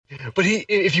But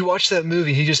if you watch that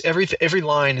movie, he just every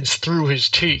line is through his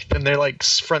teeth, and they're like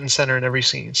front and center in every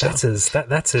scene. So. That's his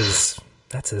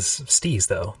steez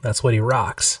though. That's what he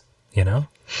rocks. You know.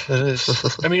 It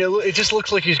is. I mean, it just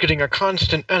looks like he's getting a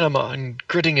constant enema and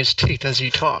gritting his teeth as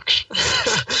he talks.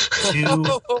 2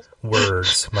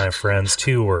 words, my friends.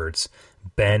 2 words.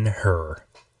 Ben-Hur.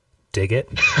 Dig it?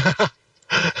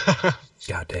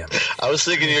 God damn it. I was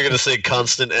thinking you were going to say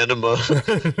constant enema.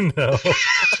 No.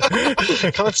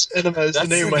 Constant enema is the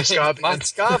name of my ska band. My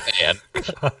ska band.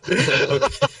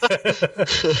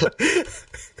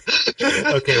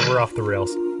 Okay, we're off the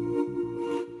rails.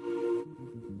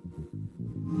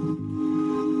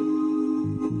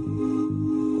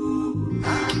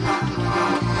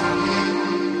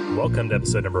 Welcome to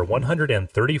episode number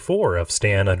 134 of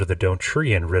Stand Under the Don't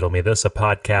Tree and Riddle Me This, a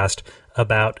podcast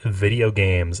about video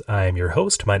games. I am your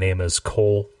host. My name is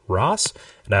Cole Ross,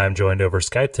 and I'm joined over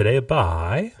Skype today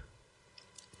by...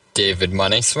 David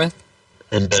Moneysmith.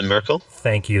 And Ben Merkel.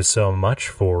 Thank you so much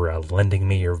for lending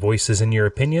me your voices and your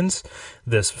opinions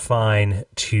this fine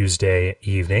Tuesday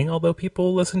evening, although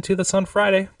people listen to this on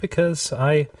Friday because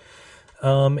I...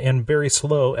 and very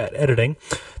slow at editing.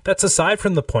 That's aside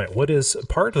from the point. What is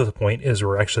part of the point is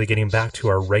we're actually getting back to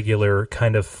our regular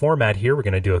kind of format here. We're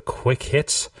going to do a quick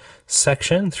hits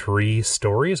section, 3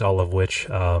 stories, all of which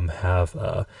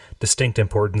have distinct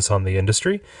importance on the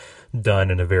industry, done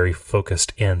in a very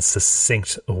focused and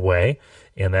succinct way.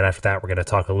 And then after that, we're going to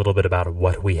talk a little bit about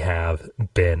what we have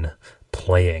been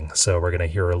playing. So we're going to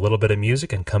hear a little bit of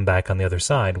music and come back on the other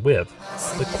side with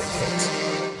the quick hits.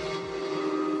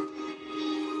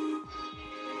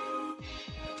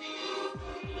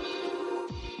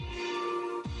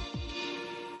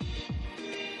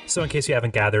 So in case you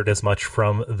haven't gathered as much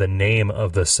from the name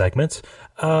of the segment,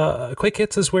 Quick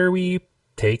Hits is where we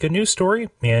take a news story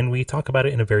and we talk about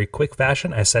it in a very quick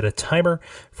fashion. I set a timer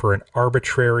for an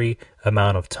arbitrary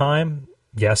amount of time.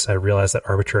 Yes, I realize that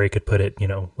arbitrary could put it,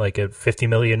 like at 50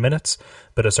 million minutes,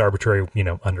 but it's arbitrary,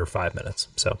 under 5 minutes.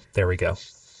 So there we go.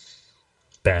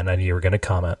 Ben, I knew you were going to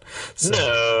comment. So.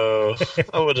 No,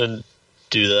 I wouldn't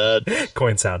do that.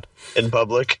 Coin sound. In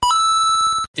public.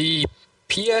 The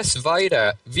PS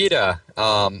Vita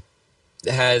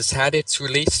has had its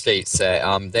release date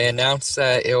set. They announced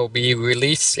that it will be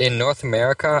released in North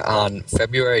America on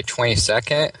February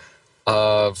 22nd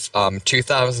of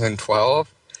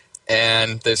 2012.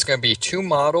 And there's going to be 2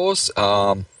 models.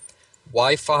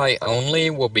 Wi-Fi only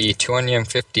will be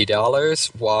 $250,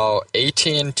 while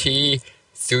AT&T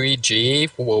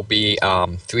 3G will be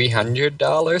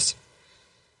 $300.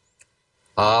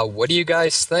 What do you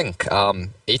guys think?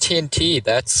 AT&T,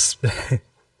 that's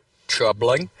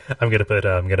troubling.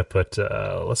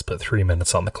 Let's put 3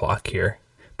 minutes on the clock here.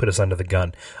 Put us under the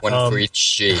gun. One for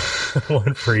each G.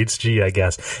 One for each G, I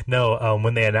guess. No,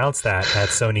 when they announced that at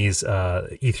Sony's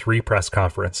E3 press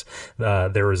conference,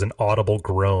 there was an audible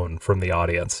groan from the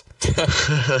audience.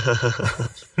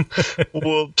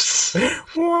 Whoops.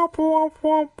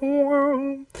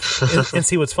 and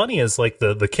see, what's funny is like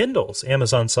the Kindles.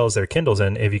 Amazon sells their Kindles,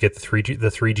 and if you get the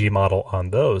 3G model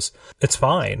on those, it's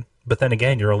fine. But then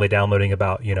again, you're only downloading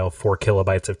about, 4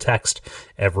 kilobytes of text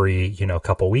every,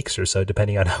 couple weeks or so,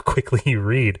 depending on how quickly you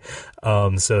read.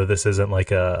 So this isn't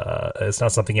like it's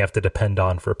not something you have to depend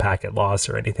on for packet loss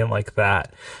or anything like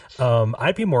that.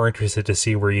 I'd be more interested to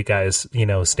see where you guys,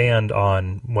 stand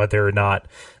on whether or not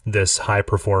this high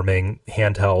performing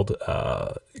handheld,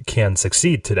 can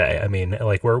succeed today. I mean,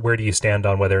 like where do you stand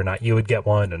on whether or not you would get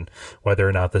one and whether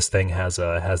or not this thing has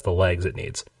the legs it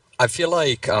needs? I feel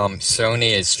like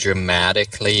Sony has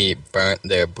dramatically burnt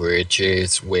their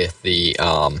bridges with the,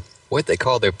 what they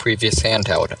call their previous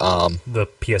handheld. The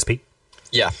PSP?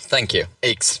 Yeah, thank you.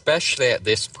 Especially at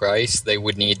this price, they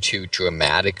would need to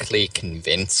dramatically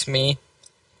convince me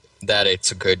that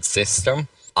it's a good system.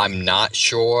 I'm not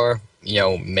sure,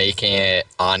 making it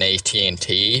on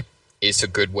AT&T is a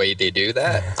good way to do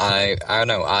that. I don't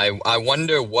know. I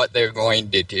wonder what they're going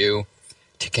to do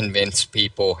to convince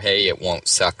people, hey, it won't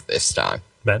suck this time.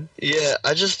 Ben? Yeah,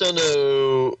 I just don't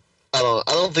know. I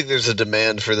don't think there's a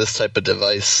demand for this type of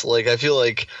device. Like, I feel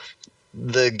like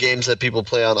the games that people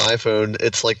play on iPhone,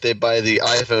 it's like they buy the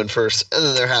iPhone first, and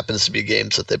then there happens to be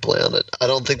games that they play on it. I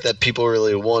don't think that people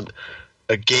really want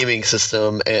a gaming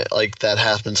system like that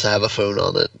happens to have a phone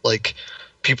on it. Like,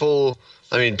 people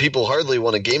I mean, people hardly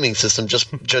want a gaming system just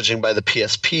judging by the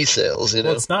PSP sales, you know?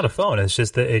 Well, it's not a phone. It's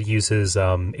just that it uses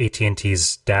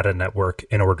AT&T's data network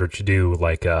in order to do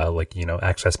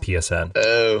access PSN.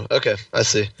 Oh, okay, I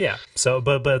see. Yeah. So,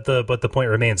 but the point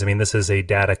remains. I mean, this is a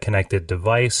data connected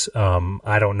device.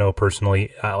 I don't know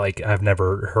personally. I've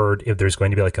never heard if there's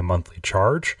going to be like a monthly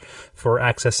charge for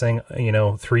accessing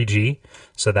 3G.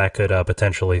 So that could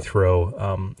potentially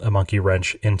throw a monkey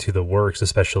wrench into the works,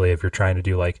 especially if you're trying to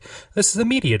do this is a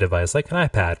media device like an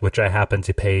iPad, which I happen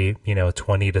to pay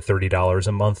 $20 to $30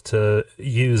 a month to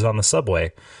use on the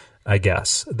subway. I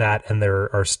guess that, and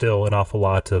there are still an awful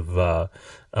lot of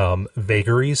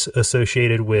vagaries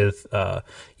associated with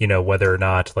whether or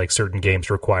not certain games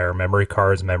require memory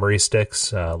cards, memory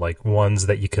sticks, ones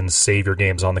that you can save your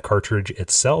games on the cartridge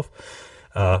itself.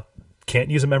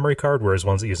 Can't use a memory card, whereas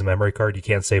ones that use a memory card, you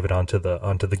can't save it onto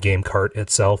the game cart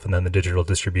itself, and then the digital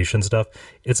distribution stuff.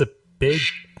 It's a big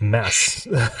mess.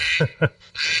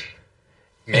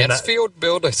 Mansfield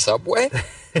build a subway?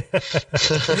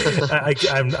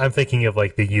 I'm thinking of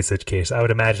the usage case. I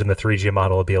would imagine the 3G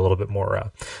model would be a little bit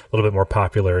more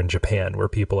popular in Japan, where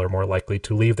people are more likely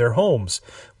to leave their homes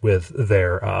with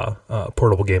their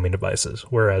portable gaming devices,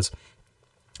 whereas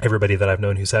everybody that I've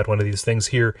known who's had one of these things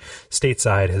here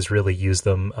stateside has really used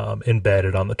them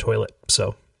embedded on the toilet.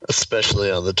 So,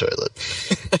 especially on the toilet.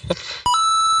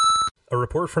 A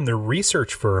report from the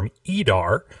research firm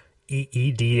EDAR,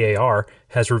 EEDAR,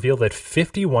 has revealed that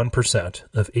 51%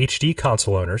 of HD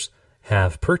console owners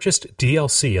have purchased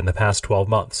DLC in the past 12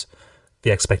 months.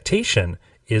 The expectation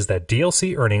is that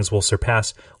DLC earnings will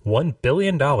surpass $1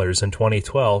 billion in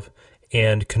 2012,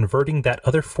 and converting that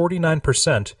other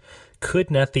 49% could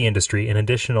net the industry an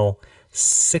additional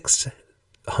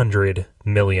 $600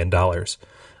 million.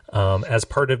 As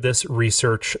part of this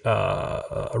research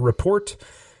report,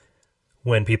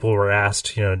 when people were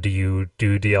asked, do you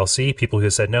do DLC? People who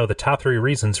said no, the top 3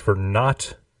 reasons for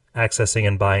not accessing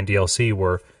and buying DLC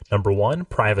were, number 1,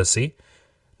 privacy,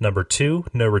 number 2,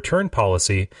 no return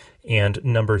policy, and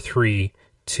number 3,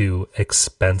 too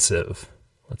expensive.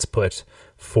 Let's put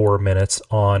 4 minutes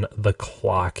on the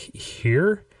clock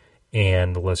here,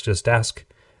 and let's just ask,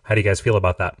 how do you guys feel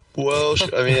about that? Well,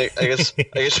 I mean, I guess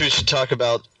we should talk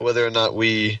about whether or not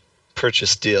we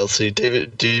purchase DLC.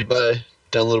 David, do you buy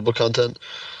downloadable content?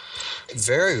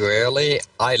 Very rarely.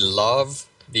 I love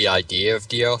the idea of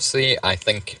DLC. I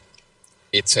think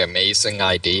it's an amazing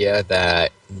idea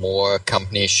that more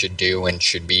companies should do and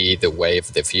should be the way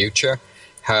of the future.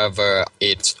 However,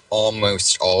 it's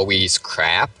almost always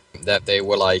crap that they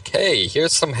were like, hey,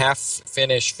 here's some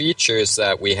half-finished features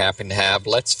that we happen to have.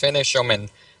 Let's finish them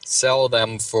and sell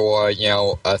them for,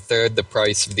 a third the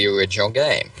price of the original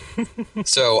game.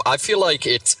 So I feel like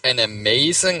it's an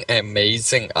amazing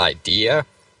idea,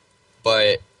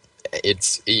 but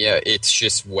it's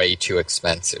just way too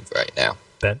expensive right now.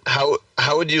 Ben? How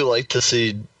would you like to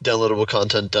see downloadable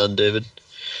content done, David?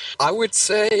 I would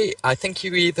say I think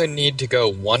you either need to go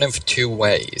one of 2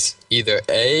 ways. Either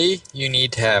A, you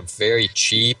need to have very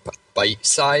cheap,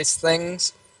 bite-sized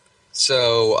things.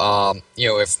 So,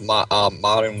 if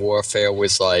Modern Warfare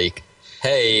was like,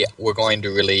 hey, we're going to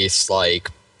release, for,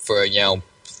 $3, $4,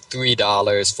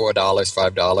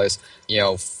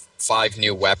 $5, 5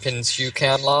 new weapons you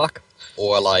can unlock,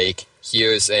 or,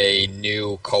 here's a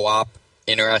new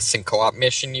interesting co-op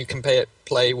mission you can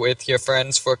play with your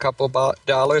friends for a couple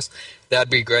dollars, that'd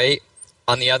be great.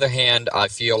 On the other hand, I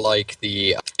feel like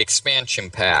the expansion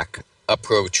pack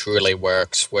approach really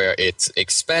works, where it's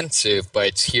expensive,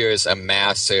 but here's a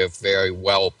massive, very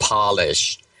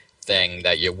well-polished thing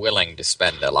that you're willing to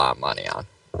spend a lot of money on.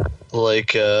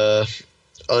 Like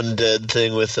Undead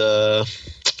thing with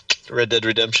Red Dead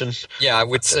Redemption? Yeah, I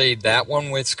would say that one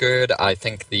was good. I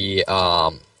think the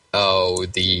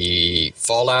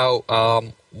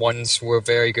Fallout ones were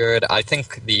very good. I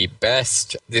think the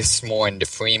best, this more into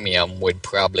freemium, would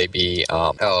probably be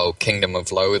Kingdom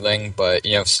of Loathing, but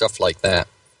stuff like that.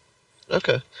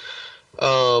 Okay.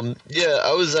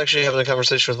 I was actually having a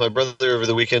conversation with my brother over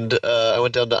the weekend. I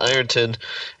went down to Ironton,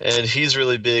 and he's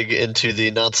really big into the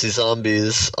Nazi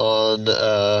zombies on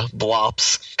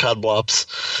Blops, COD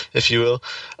Blops, if you will.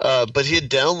 But he had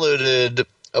downloaded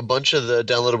a bunch of the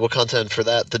downloadable content for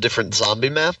that, the different zombie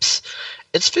maps.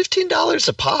 It's $15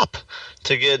 a pop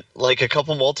to get a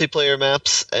couple multiplayer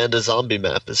maps, and a zombie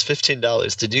map is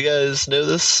 $15. Did you guys know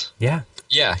this? Yeah.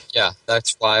 Yeah,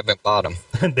 that's why I haven't bought them.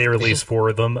 They release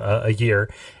 4 of them a year,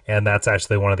 and that's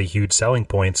actually one of the huge selling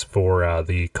points for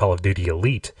the Call of Duty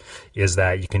Elite, is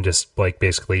that you can just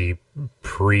basically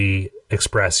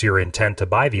pre-express your intent to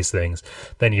buy these things,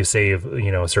 then you save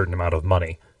a certain amount of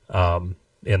money.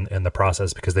 in the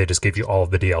process because they just give you all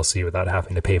of the DLC without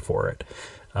having to pay for it.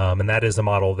 And that is a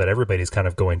model that everybody's kind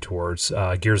of going towards.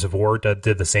 Gears of War did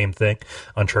the same thing.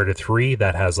 Uncharted 3,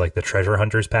 that has like the Treasure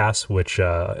Hunters Pass, which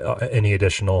any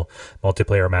additional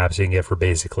multiplayer maps you can get for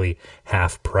basically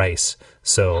half price.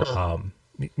 So,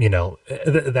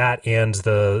 that and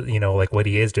the, like what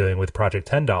EA is doing with Project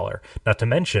 $10. Not to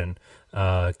mention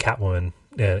Catwoman,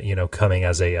 coming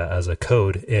as a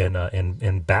code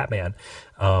in Batman.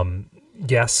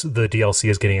 Yes, the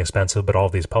DLC is getting expensive, but all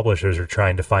of these publishers are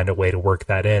trying to find a way to work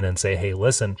that in and say, hey,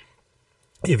 listen,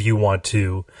 if you want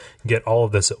to get all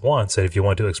of this at once, and if you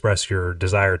want to express your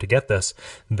desire to get this,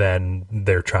 then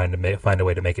they're trying to find a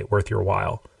way to make it worth your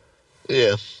while.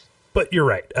 Yeah. But you're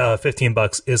right.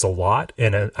 $15 is a lot,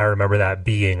 and I remember that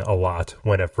being a lot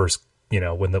when it first,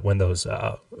 when those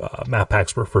map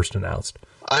packs were first announced.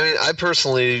 I mean, I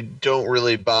personally don't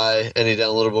really buy any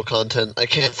downloadable content. I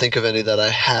can't think of any that I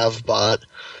have bought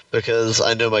because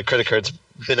I know my credit card's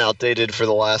been outdated for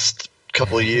the last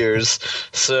couple of years.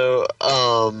 So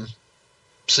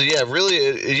yeah, really,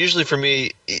 it usually for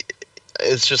me,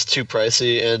 it's just too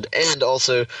pricey, and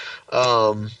also,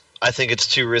 I think it's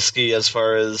too risky as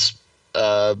far as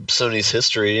Sony's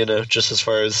history. Just as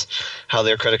far as how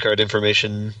their credit card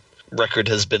information record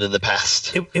has been in the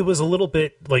past. It was a little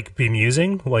bit like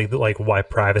bemusing, like why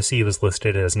privacy was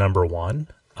listed as number one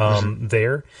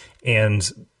there,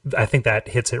 and I think that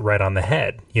hits it right on the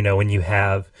head. When you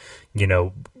have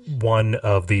one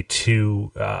of the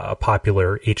two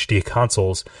popular HD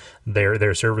consoles,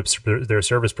 their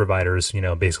service providers,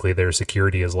 basically their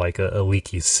security is like a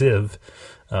leaky sieve.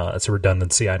 It's a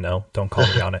redundancy, I know. Don't call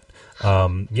me on it.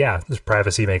 This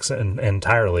privacy makes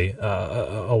entirely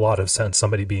a lot of sense,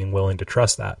 somebody being willing to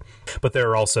trust that. But there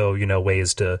are also,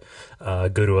 ways to go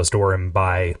to a store and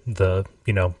buy the,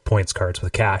 points cards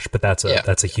with cash, but that's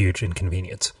a huge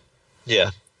inconvenience.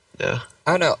 Yeah.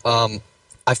 I don't know.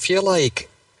 I feel like,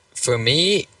 for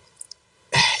me,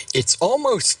 it's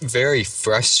almost very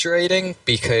frustrating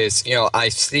because, I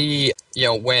see,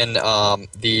 when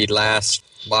the last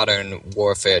Modern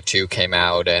Warfare 2 came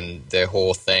out and the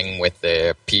whole thing with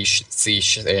the PC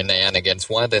shenanigans,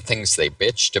 one of the things they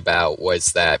bitched about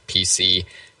was that PC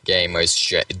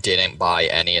gamers didn't buy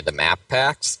any of the map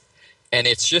packs. And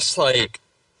it's just like,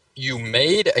 you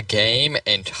made a game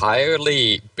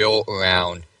entirely built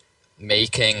around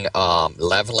making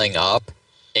leveling up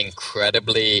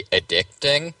incredibly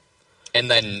addicting,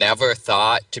 and then never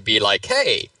thought to be like,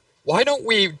 hey, why don't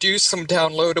we do some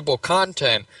downloadable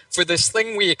content for this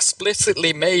thing we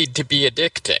explicitly made to be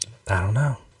addicting? I don't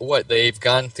know. What, they've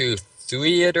gone through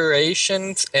 3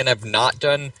 iterations and have not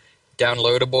done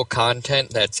downloadable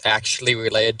content that's actually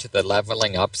related to the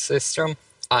leveling up system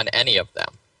on any of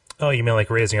them. Oh, you mean like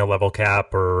raising a level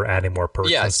cap or adding more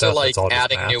perks and stuff? Yeah, so like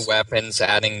adding new weapons,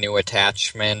 adding new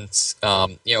attachments,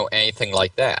 anything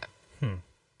like that.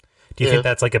 Do you think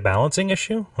that's like a balancing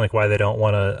issue? Like why they don't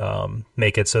want to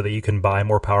make it so that you can buy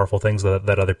more powerful things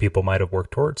that other people might have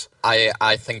worked towards?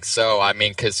 I think so. I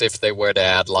mean, because if they were to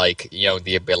add like,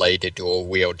 the ability to dual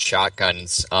wield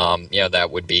shotguns, that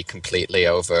would be completely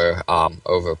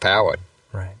overpowered.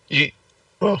 Right.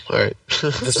 All right.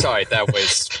 Sorry, that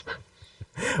was...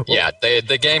 Yeah,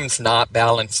 the game's not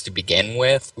balanced to begin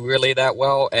with really that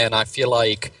well, and I feel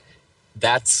like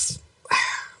that's...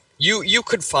 You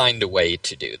could find a way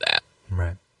to do that.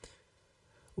 Right.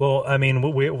 Well, I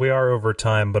mean, we are over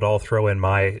time, but I'll throw in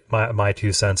my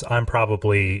 2 cents. I'm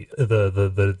probably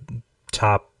the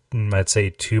top, I'd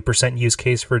say 2% use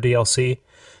case for DLC.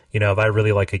 If I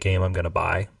really like a game, I'm going to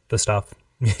buy the stuff.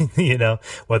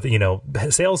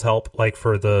 Sales help, like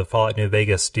for the Fallout New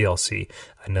Vegas DLC.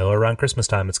 I know around Christmas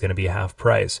time it's going to be half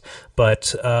price,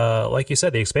 but like you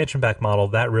said, the expansion pack model,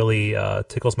 that really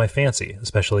tickles my fancy,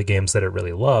 especially games that I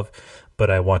really love, but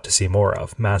I want to see more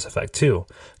of. Mass Effect 2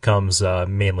 comes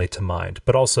mainly to mind,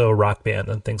 but also Rock Band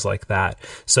and things like that.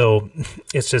 So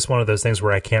it's just one of those things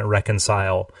where I can't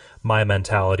reconcile my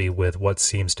mentality with what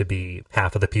seems to be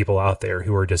half of the people out there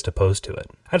who are just opposed to it.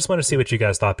 I just want to see what you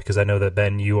guys thought, because I know that,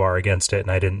 Ben, you are against it,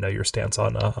 and I didn't know your stance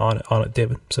on it,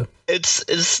 David. So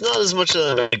it's not as much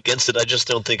that I'm against it. I just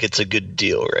don't think it's a good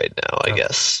deal right now, I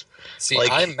guess. See,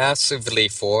 I'm massively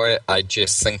for it. I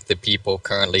just think the people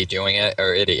currently doing it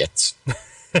are idiots.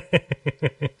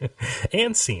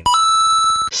 And scene.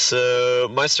 So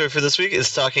my story for this week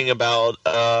is talking about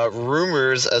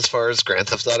rumors as far as Grand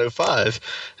Theft Auto 5.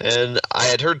 And I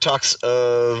had heard talks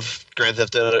of Grand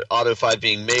Theft Auto 5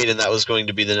 being made, and that was going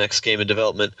to be the next game in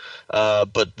development.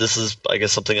 But this is, I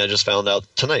guess, something I just found out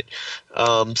tonight.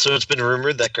 So it's been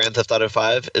rumored that Grand Theft Auto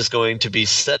 5 is going to be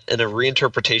set in a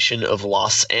reinterpretation of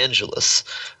Los Angeles,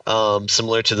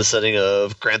 similar to the setting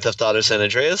of Grand Theft Auto San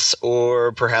Andreas,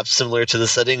 or perhaps similar to the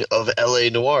setting of L.A.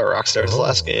 Noire, Rockstar's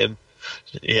last game.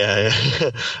 Yeah.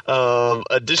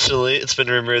 Additionally, it's been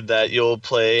rumored that you'll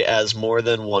play as more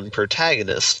than one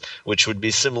protagonist, which would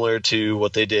be similar to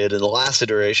what they did in the last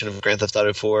iteration of Grand Theft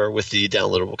Auto 4 with the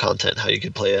downloadable content, how you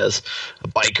could play as a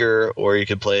biker or you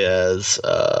could play as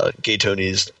Gay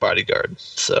Tony's bodyguard.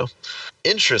 So,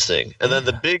 interesting. And then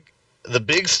the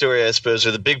big story, I suppose,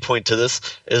 or the big point to this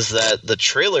is that the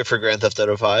trailer for Grand Theft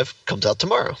Auto 5 comes out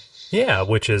tomorrow. Yeah,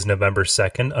 which is November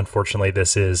 2nd. Unfortunately,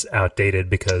 this is outdated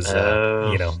because we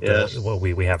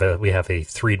have a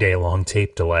 3-day long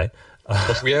tape delay.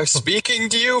 We are speaking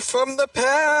to you from the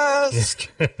past.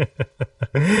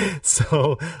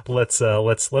 So let's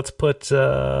put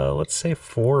let's say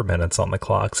 4 minutes on the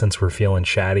clock since we're feeling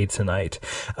chatty tonight.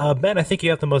 Ben, I think you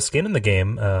have the most skin in the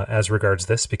game as regards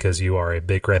this because you are a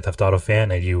big Grand Theft Auto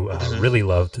fan and you really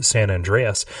loved San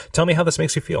Andreas. Tell me how this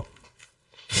makes you feel.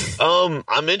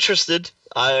 I'm interested.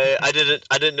 I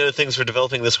didn't know things were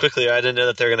developing this quickly. I didn't know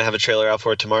that they're going to have a trailer out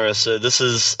for it tomorrow. So this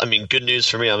is, good news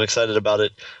for me. I'm excited about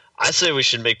it. I say we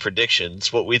should make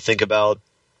predictions, what we think about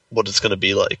what it's going to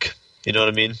be like. You know what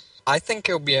I mean? I think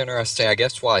it'll be interesting. I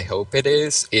guess what I hope it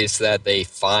is that they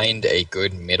find a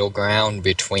good middle ground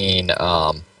between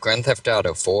Grand Theft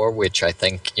Auto 4, which I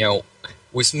think,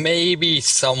 was maybe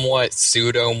somewhat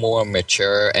pseudo more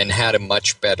mature and had a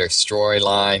much better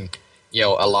storyline.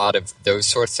 A lot of those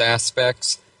sorts of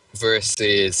aspects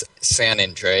versus San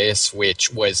Andreas,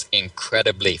 which was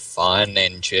incredibly fun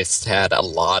and just had a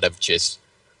lot of just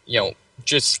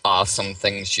awesome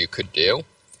things you could do.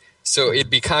 So it'd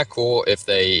be kind of cool if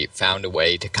they found a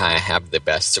way to kind of have the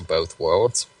best of both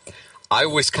worlds. I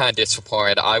was kind of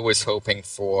disappointed. I was hoping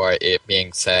for it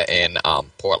being set in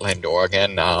Portland,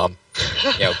 Oregon.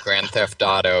 Grand Theft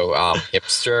Auto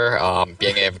hipster,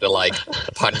 being able to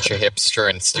punch a hipster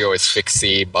and steal his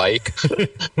fixie bike.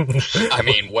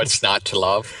 What's not to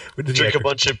love? Drink a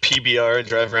bunch of PBR and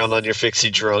drive around on your fixie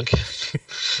drunk.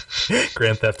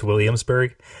 Grand Theft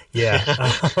Williamsburg. Yeah.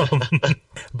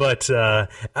 But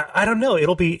I don't know.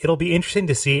 It'll be interesting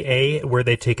to see where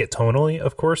they take it tonally.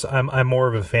 Of course, I'm more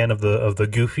of a fan of the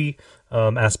goofy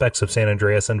aspects of San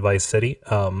Andreas and Vice City.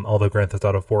 Although Grand Theft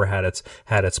Auto 4 had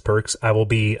its perks, I will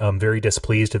be very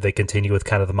displeased if they continue with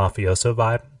kind of the mafioso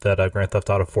vibe that Grand Theft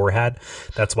Auto 4 had.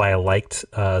 That's why I liked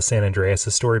San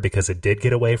Andreas' story, because it did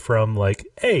get away from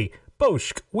hey,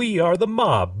 Boshk, we are the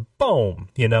mob, boom,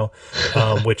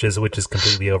 which is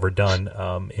completely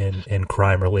overdone in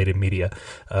crime related media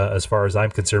as far as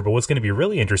I'm concerned. But what's going to be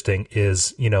really interesting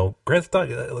is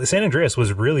San Andreas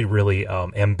was really, really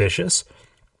ambitious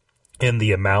in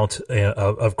the amount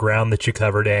of ground that you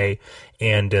covered,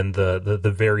 and in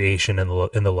the variation in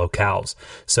the locales.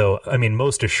 So,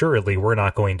 most assuredly, we're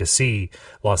not going to see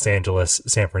Los Angeles,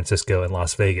 San Francisco, and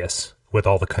Las Vegas with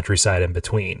all the countryside in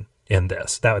between in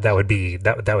this. That would be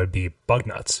bug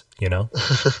nuts,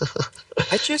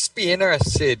 I'd just be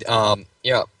interested. When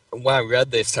I read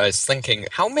this, I was thinking,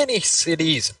 how many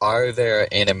cities are there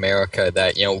in America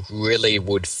that really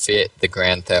would fit the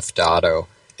Grand Theft Auto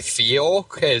feel?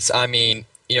 Because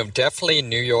definitely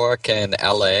New York and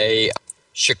LA.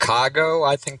 Chicago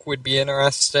I think would be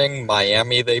interesting.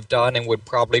 Miami they've done and would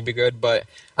probably be good, but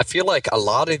I feel like a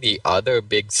lot of the other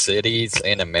big cities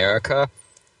in America,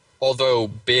 although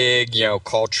big,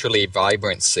 culturally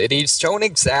vibrant cities, don't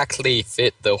exactly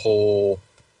fit the whole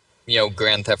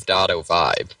Grand Theft Auto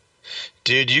vibe.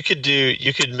 Dude, you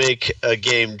could make a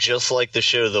game just like the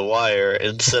show The Wire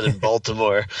and set in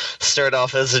Baltimore. Start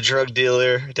off as a drug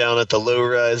dealer down at the low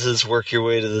rises, work your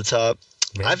way to the top.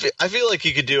 I feel like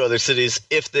you could do other cities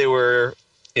if they were,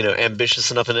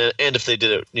 ambitious enough in it, and if they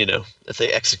did it, if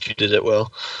they executed it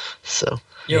well. So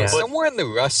somewhere in the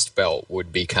Rust Belt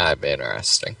would be kind of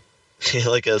interesting.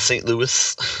 Like a St.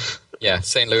 Louis. Yeah,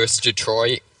 St. Louis,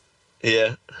 Detroit.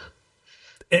 Yeah.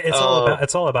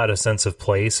 It's all about a sense of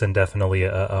place, and definitely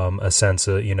a sense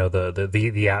of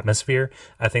the atmosphere.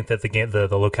 I think that the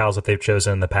locales that they've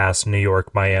chosen in the past, New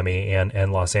York, Miami,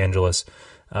 and Los Angeles,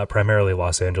 primarily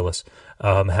Los Angeles,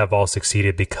 have all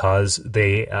succeeded because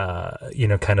they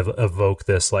kind of evoke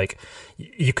this,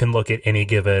 you can look at any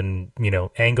given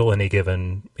angle, any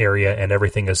given area, and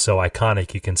everything is so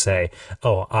iconic. You can say,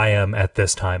 "Oh, I am at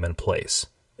this time and place."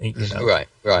 Right.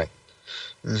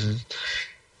 Mm-hmm.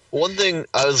 One thing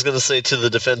I was going to say to the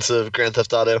defense of Grand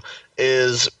Theft Auto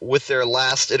is with their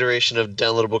last iteration of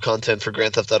downloadable content for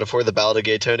Grand Theft Auto 4, The Ballad of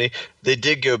Gay Tony, they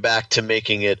did go back to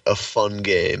making it a fun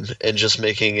game and just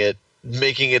making it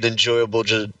enjoyable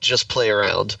to just play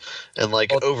around and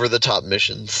like over the top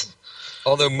missions.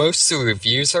 Although most of the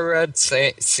reviews I read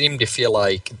seem to feel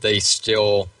like the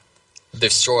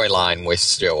storyline was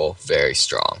still very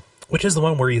strong. Which is the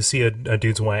one where you see a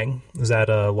dude's wang? Is that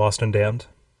Lost and Damned?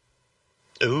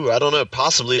 Ooh, I don't know.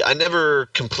 Possibly. I never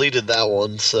completed that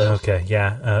one. So Okay,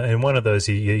 yeah. In one of those,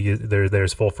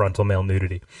 there's full frontal male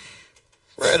nudity.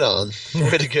 right on.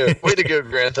 Way to go! Way to go,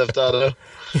 Grand Theft Auto.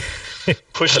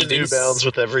 Pushing new bounds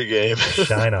with every game.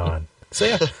 Shine on. So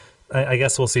yeah, I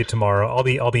guess we'll see it tomorrow.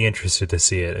 I'll be interested to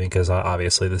see it because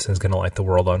obviously this is going to light the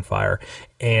world on fire.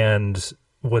 And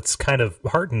what's kind of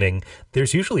heartening,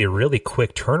 there's usually a really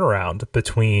quick turnaround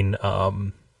between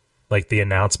like the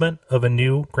announcement of a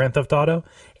new Grand Theft Auto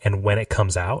and when it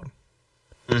comes out.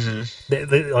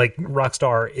 Mm-hmm. Like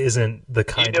Rockstar isn't the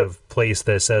kind of place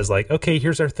that says like, okay,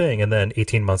 here's our thing, and then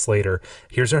 18 months later,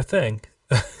 here's our thing.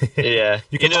 Yeah,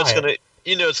 you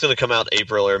know it's gonna come out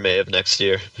April or May of next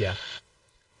year. Yeah,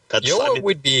 what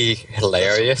would be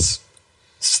hilarious?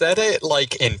 Set it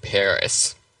like in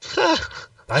Paris.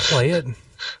 I play it.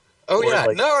 Oh Or yeah,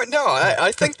 like- no.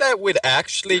 I think that would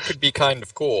actually could be kind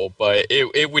of cool, but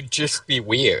it would just be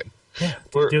weird. Yeah,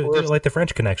 Or- do or it like the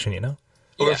French Connection, you know.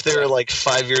 Or Yeah, if they were like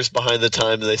 5 years behind the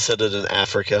time, they set it in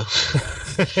Africa,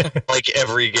 like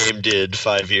every game did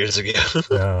 5 years ago.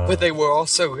 But they were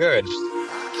also good.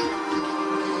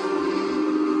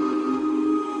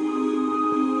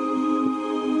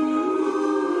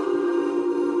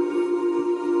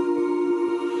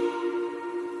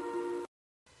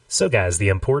 So, guys, the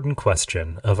important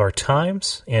question of our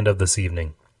times and of this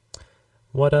evening: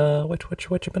 what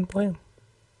you been playing?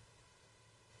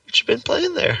 What you been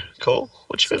playing there, Cole?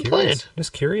 What you been playing?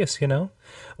 Just curious, you know.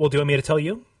 Well, do you want me to tell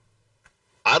you?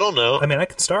 I don't know. I mean, I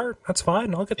can start. That's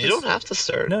fine. I'll get this. You don't have to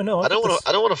start. No, I don't want to.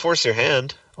 I don't want to force your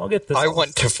hand. I'll get this. I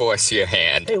want to force your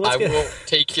hand. Hey, let's I get- will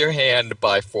take your hand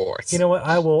by force. You know what?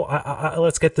 I will.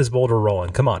 Let's get this boulder rolling.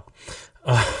 Come on.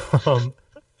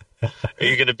 Are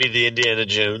you going to be the Indiana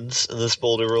Jones in this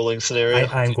boulder rolling scenario?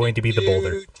 I'm going to be the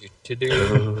boulder, and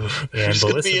Who's the,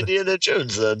 going to be listen, Indiana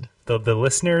Jones then? the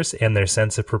listeners and their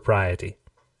sense of propriety.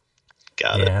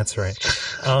 Got Yeah, it. that's right.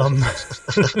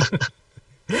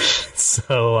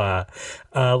 So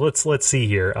let's see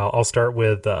here. I'll start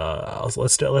with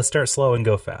let's start slow and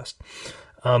go fast.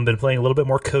 Been playing a little bit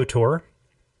more KOTOR,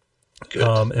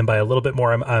 Good. and by a little bit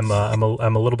more, I'm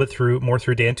a little bit through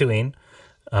Dantooine.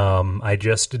 I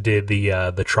just did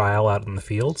the trial out in the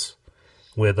fields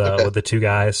with the two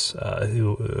guys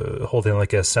who holding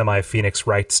like a semi Phoenix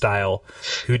Wright style,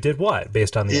 who did what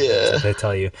based on the evidence that they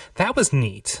tell you. That was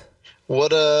neat.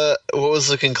 What was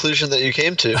the conclusion that you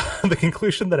came to? The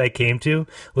conclusion that I came to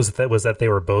was that they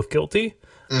were both guilty,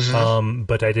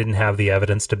 but I didn't have the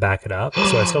evidence to back it up,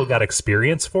 so I still got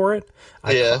experience for it.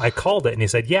 I called it, and he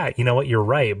said, "Yeah, you know what? You're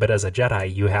right. But as a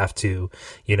Jedi, you have to,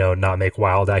 not make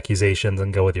wild accusations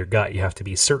and go with your gut. You have to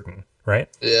be certain, right?"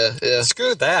 Yeah.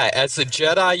 Screw that. As a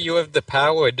Jedi, you have the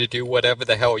power to do whatever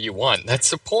the hell you want. That's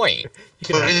the point.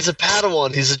 But he's a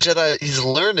Padawan. He's a Jedi. He's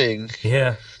learning.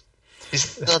 Yeah.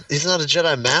 He's not a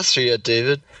Jedi Master yet,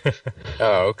 David.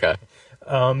 Oh, okay.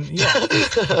 Yeah.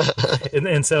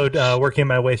 and so working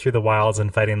my way through the wilds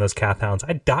and fighting those Kath hounds,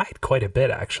 I died quite a bit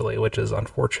actually, which is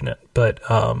unfortunate. But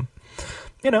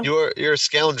You're a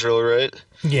scoundrel, right?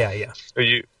 yeah. Are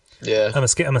you? Yeah. I'm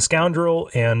a scoundrel,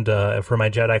 and for my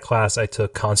Jedi class, I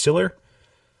took consular.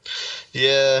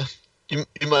 Yeah. You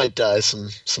might die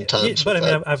sometimes. But I with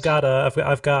mean, that.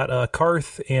 I've got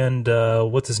Karth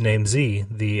and what's his name, Z,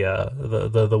 the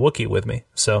Wookiee with me.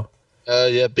 So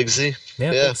Yeah, Big Z.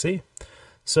 yeah, Big Z.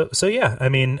 So yeah, I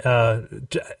mean,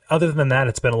 other than that,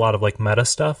 it's been a lot of like meta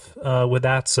stuff with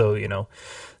that. So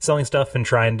selling stuff and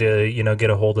trying to get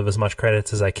a hold of as much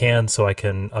credits as I can so I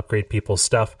can upgrade people's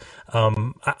stuff.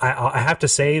 I have to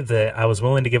say that I was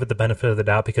willing to give it the benefit of the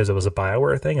doubt because it was a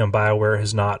BioWare thing, and BioWare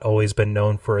has not always been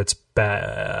known for its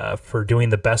for doing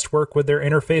the best work with their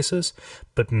interfaces.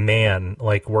 But man,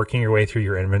 like working your way through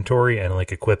your inventory and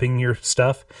like equipping your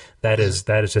stuff, that is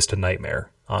just a nightmare,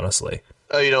 honestly.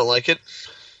 Oh, you don't like it?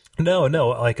 No,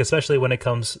 like especially when it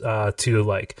comes to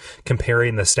like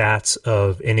comparing the stats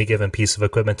of any given piece of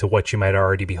equipment to what you might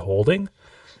already be holding.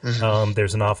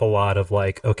 There's an awful lot of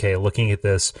like, okay, looking at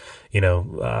this,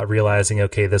 realizing,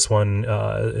 okay, this one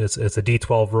it's a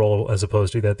D12 roll as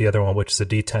opposed to the other one, which is a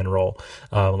D10 roll.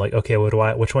 Like, okay,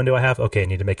 which one do I have? Okay, I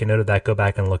need to make a note of that. Go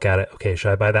back and look at it. Okay,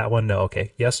 should I buy that one? No.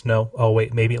 Okay, yes, no. Oh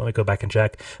wait, maybe. Let me go back and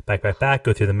check. Back.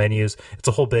 Go through the menus. It's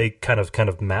a whole big kind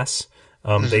of mess.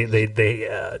 They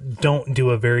don't do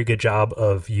a very good job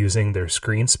of using their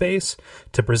screen space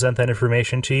to present that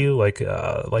information to you, like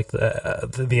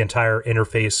the entire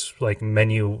interface, like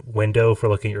menu window for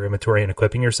looking at your inventory and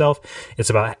equipping yourself. It's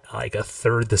about like a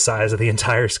third the size of the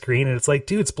entire screen, and it's like,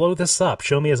 dudes, blow this up.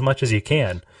 Show me as much as you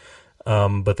can,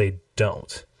 but they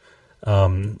don't.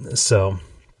 So.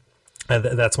 And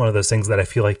that's one of those things that I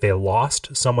feel like they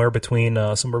lost somewhere between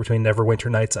Neverwinter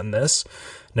Nights and this.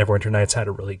 Neverwinter Nights had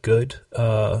a really good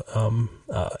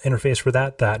interface for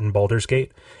that and Baldur's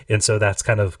Gate, and so that's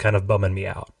kind of bumming me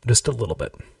out just a little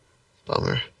bit.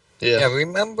 Bummer. Yeah. I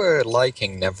remember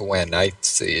liking Neverwinter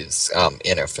Nights'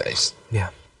 interface. Yeah.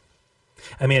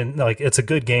 I mean, like, it's a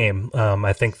good game.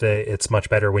 I think that it's much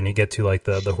better when you get to like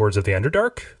the Hordes of the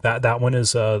Underdark. That one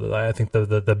is, I think,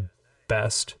 the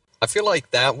best. I feel like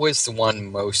that was the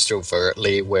one most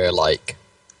overtly where, like,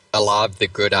 a lot of the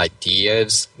good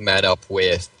ideas met up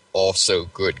with also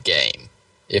good game,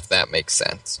 if that makes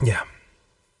sense. Yeah.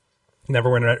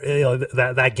 Neverwinter,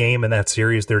 that game and that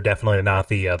series, they're definitely not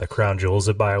the crown jewels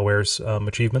of BioWare's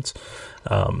achievements.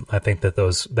 I think that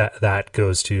that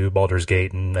goes to Baldur's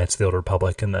Gate and Knights of the Old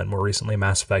Republic, and then more recently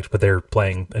Mass Effect. But they're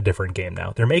playing a different game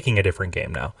now. They're making a different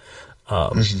game now.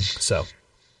 So.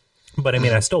 But I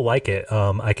mean, I still like it.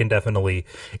 I can definitely.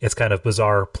 It's kind of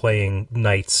bizarre playing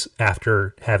Knights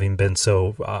after having been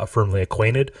so firmly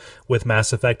acquainted with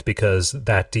Mass Effect, because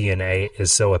that DNA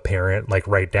is so apparent, like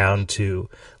right down to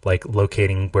like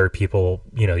locating where people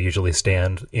usually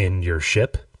stand in your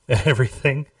ship and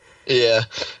everything. Yeah.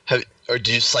 Or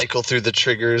do you cycle through the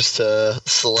triggers to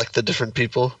select the different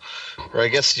people? Or I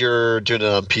guess you're doing it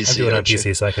on PC. I'm doing it on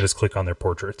PC, so I can just click on their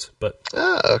portraits. But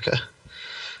okay.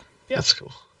 Yeah, that's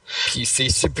cool. PC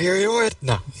superior?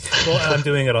 No. Well, I'm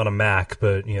doing it on a Mac,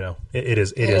 but it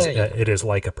is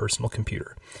like a personal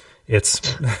computer. It's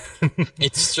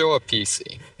it's still a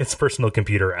PC. It's personal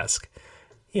computer-esque.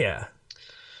 Yeah.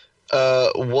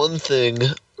 One thing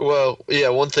is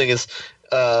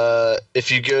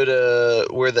if you go to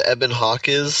where the Ebon Hawk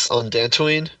is on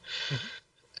Dantooine,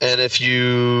 and if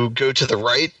you go to the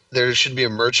right, there should be a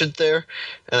merchant there,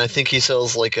 and I think he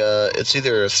sells like it's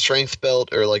either a strength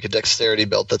belt or like a dexterity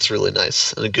belt that's really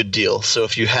nice and a good deal. So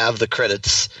if you have the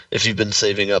credits, if you've been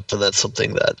saving up, then that's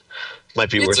something that might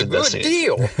be worth investing in.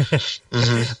 It's a good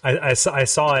deal. I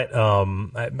saw it.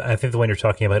 I think the one you're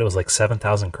talking about, it was like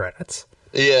 7,000 credits.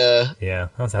 Yeah. Yeah,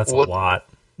 that's a lot.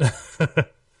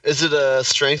 Is it a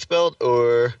strength belt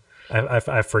or...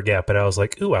 I forget, but I was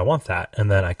like, ooh, I want that,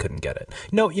 and then I couldn't get it.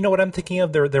 No, you know what I'm thinking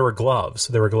of? There were gloves.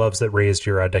 There were gloves that raised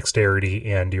your dexterity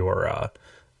and your,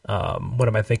 what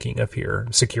am I thinking of here?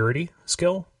 Security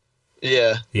skill?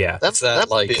 Yeah. Yeah. That's that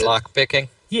like lock picking?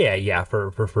 Yeah,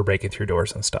 for breaking through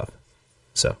doors and stuff.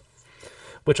 So,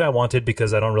 which I wanted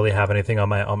because I don't really have anything on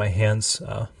my hands,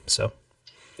 so.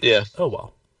 Yeah. Oh,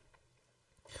 well.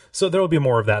 So there will be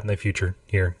more of that in the future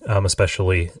here,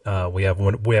 especially we have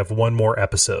one more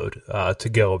episode to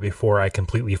go before I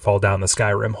completely fall down the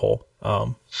Skyrim hole.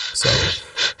 So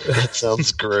that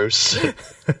sounds gross. The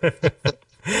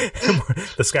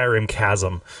Skyrim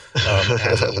chasm,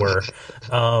 as it were.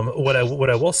 What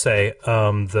I will say,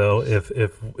 though,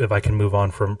 if I can move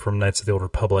on from Knights of the Old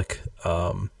Republic,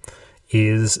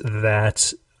 is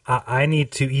that I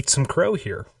need to eat some crow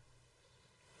here.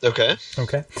 Okay.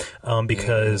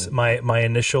 Because my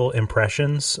initial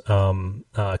impressions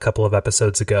a couple of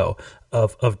episodes ago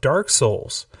of Dark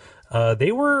Souls,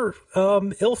 they were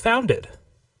ill-founded.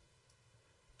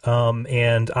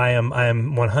 And I am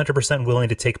 100% willing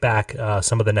to take back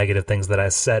some of the negative things that I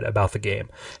said about the game,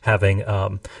 having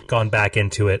gone back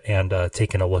into it and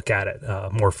taken a look at it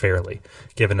more fairly,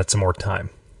 given it some more time.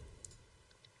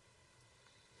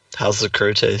 How's the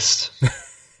crow taste?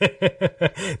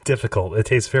 Difficult. It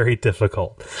tastes very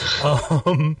difficult.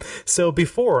 So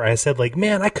before I said, like,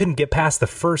 man, I couldn't get past the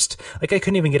first, like, I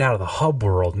couldn't even get out of the hub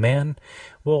world, man.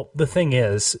 Well, the thing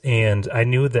is, and I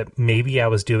knew that maybe I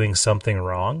was doing something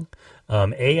wrong.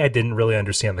 A, I didn't really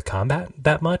understand the combat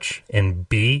that much, and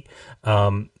B,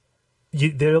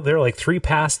 there are like 3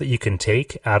 paths that you can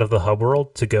take out of the hub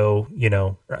world to go,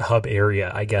 hub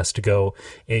area, I guess, to go,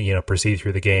 proceed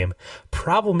through the game.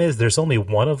 Problem is, there's only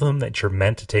one of them that you're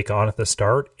meant to take on at the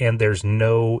start, and there's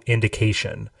no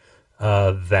indication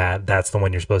that's the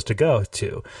one you're supposed to go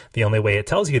to. The only way it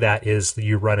tells you that is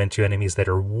you run into enemies that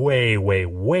are way, way,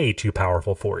 way too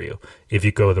powerful for you if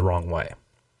you go the wrong way.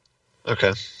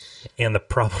 Okay. And the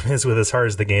problem is with as hard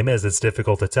as the game is, it's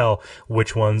difficult to tell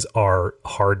which ones are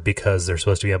hard because they're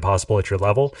supposed to be impossible at your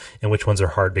level and which ones are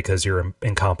hard because you're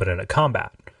incompetent at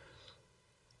combat.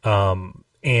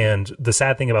 And the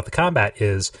sad thing about the combat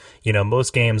is,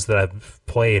 most games that I've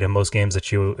played and most games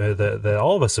that that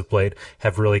all of us have played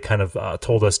have really kind of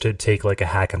told us to take like a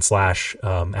hack and slash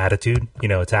attitude,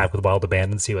 attack with wild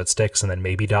abandon, see what sticks, and then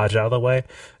maybe dodge out of the way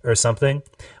or something.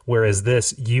 Whereas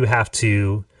this, you have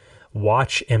to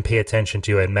watch and pay attention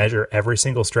to and measure every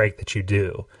single strike that you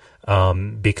do.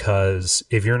 Because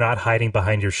if you're not hiding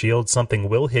behind your shield, something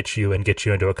will hit you and get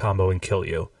you into a combo and kill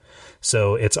you.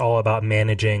 So it's all about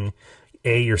managing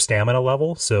your stamina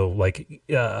level. So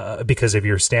because if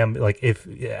your if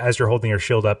as you're holding your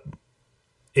shield up,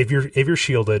 if you're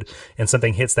shielded and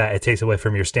something hits that, it takes away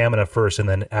from your stamina first, and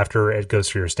then after it goes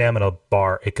through your stamina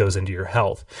bar, it goes into your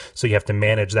health. So you have to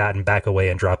manage that and back away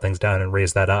and drop things down and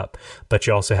raise that up. But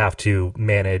you also have to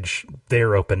manage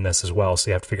their openness as well. So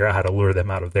you have to figure out how to lure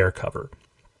them out of their cover.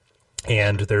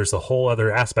 And there's a whole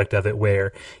other aspect of it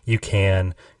where you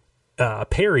can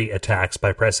parry attacks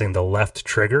by pressing the left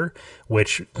trigger,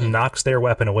 which knocks their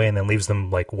weapon away and then leaves them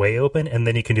way open, and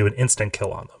then you can do an instant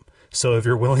kill on them. So if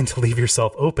you're willing to leave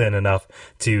yourself open enough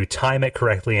to time it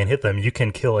correctly and hit them, you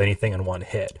can kill anything in one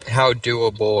hit. How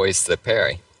doable is the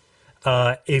parry?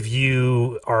 If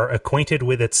you are acquainted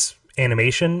with its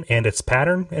animation and its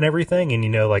pattern and everything,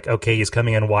 and okay, he's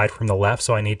coming in wide from the left,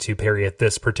 so I need to parry at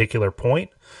this particular point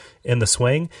in the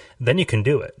swing, then you can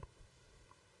do it.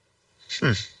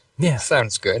 Yeah.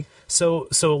 Sounds good. So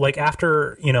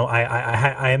after,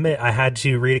 I admit I had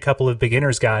to read a couple of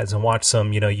beginner's guides and watch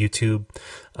some, YouTube,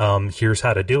 here's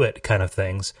how to do it kind of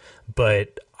things.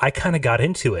 But I kind of got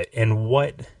into it, and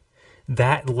what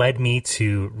that led me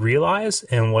to realize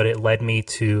and what it led me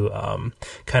to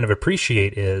kind of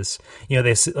appreciate is,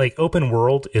 they open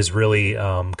world is really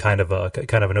kind of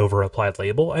an over applied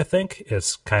label. I think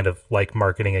it's kind of like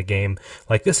marketing a game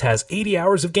like this has 80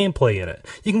 hours of gameplay in it.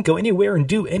 You can go anywhere and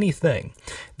do anything.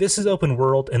 This is open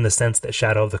world in the sense that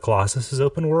Shadow of the Colossus is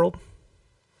open world.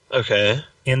 Okay.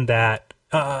 In that,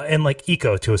 and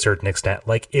Eco to a certain extent.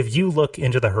 If you look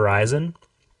into the horizon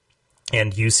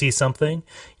and you see something,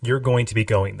 you're going to be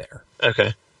going there.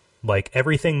 Okay.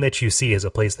 Everything that you see is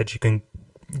a place that you can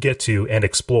get to and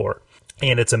explore.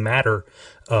 And it's a matter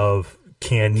of,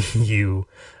 can you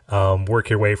work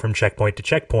your way from checkpoint to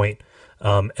checkpoint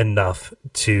enough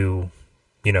to,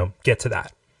 get to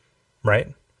that, right?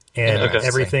 And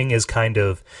everything is kind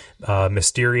of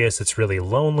mysterious. It's really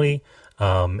lonely,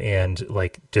 and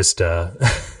just...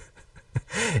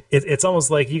 It's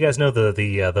almost like, you guys know the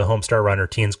Homestar Runner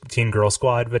Teen Girl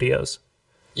Squad videos?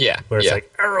 Yeah. Where it's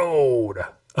arrowed.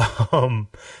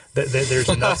 There's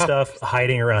enough stuff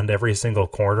hiding around every single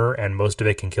corner, and most of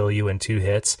it can kill you in 2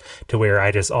 hits, to where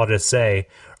I'll just say,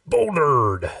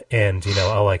 bouldered, and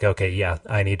okay, yeah,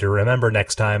 I need to remember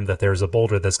next time that there's a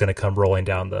boulder that's going to come rolling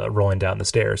down the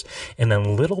stairs. And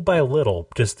then little by little,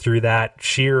 just through that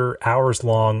sheer hours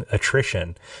long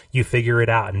attrition, you figure it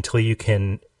out until you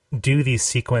can do these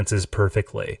sequences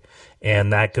perfectly.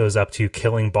 And that goes up to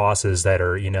killing bosses that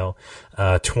are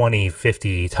 20,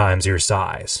 50 times your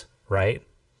size, right?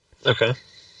 Okay.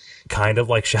 Kind of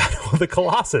like Shadow of the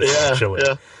Colossus, actually.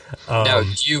 Yeah. Now,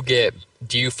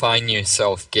 do you find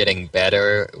yourself getting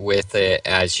better with it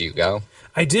as you go?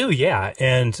 I do, yeah.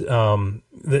 And a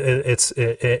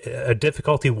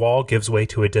difficulty wall gives way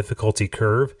to a difficulty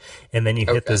curve, and then you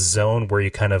hit the zone where you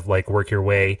kind of work your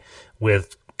way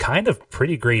with kind of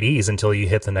pretty great ease until you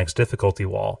hit the next difficulty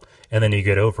wall, and then you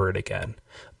get over it again.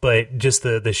 But just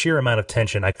the sheer amount of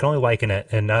tension, I can only liken it,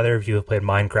 and neither of you have played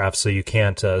Minecraft, so you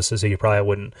can't, so you probably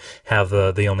wouldn't have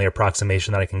the only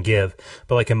approximation that I can give.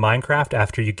 But in Minecraft,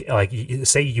 after you,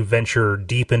 say you venture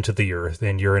deep into the earth,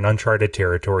 and you're in uncharted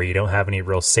territory, you don't have any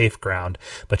real safe ground,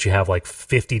 but you have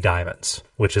 50 diamonds,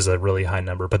 which is a really high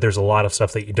number, but there's a lot of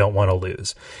stuff that you don't want to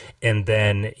lose. And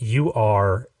then you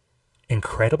are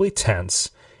incredibly tense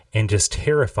and just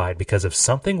terrified, because if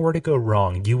something were to go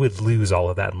wrong, you would lose all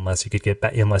of that unless you could get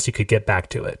back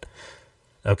to it.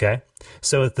 Okay?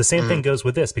 So the same thing goes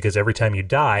with this, because every time you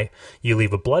die, you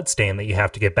leave a blood stain that you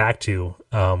have to get back to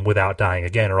without dying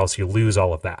again, or else you lose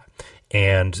all of that.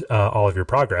 And all of your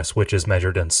progress, which is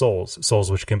measured in souls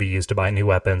which can be used to buy new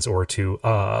weapons or to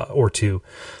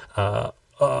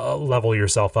level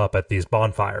yourself up at these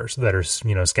bonfires that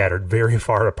are scattered very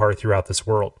far apart throughout this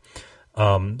world.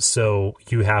 So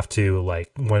you have to,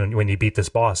 like, when you beat this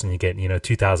boss and you get,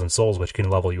 2,000 souls, which can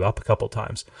level you up a couple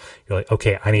times, you're like,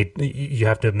 okay, you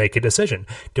have to make a decision.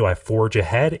 Do I forge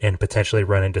ahead and potentially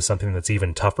run into something that's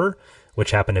even tougher?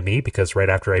 Which happened to me, because right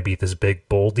after I beat this big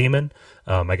bull demon,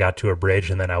 I got to a bridge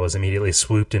and then I was immediately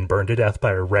swooped and burned to death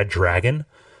by a red dragon.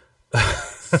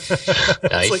 Nice.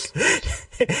 It's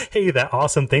like, hey, that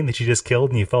awesome thing that you just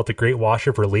killed and you felt a great wash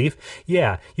of relief.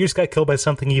 Yeah, you just got killed by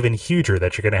something even huger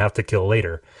that you're going to have to kill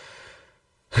later.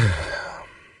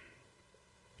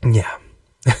 Yeah.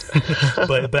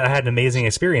 but I had an amazing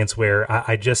experience where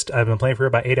I've been playing for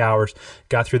about 8 hours,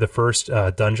 got through the first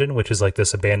dungeon, which is like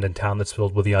this abandoned town that's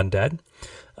filled with the undead.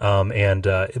 And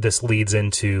this leads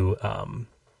into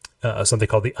something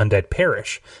called the Undead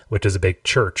Parish, which is a big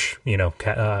church,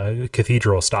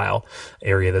 cathedral style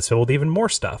area that's filled with even more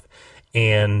stuff.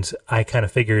 And I kind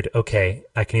of figured, okay,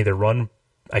 I can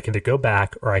either go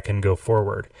back or I can go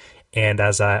forward. And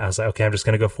as I was like, okay, I'm just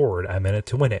going to go forward. I'm in it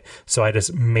to win it. So I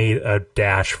just made a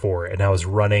dash for it. And I was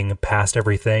running past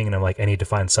everything. And I'm like, I need to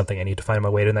find something. I need to find my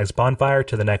way to the next bonfire,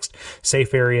 to the next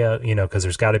safe area, because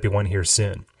there's got to be one here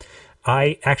soon.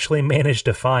 I actually managed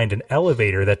to find an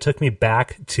elevator that took me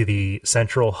back to the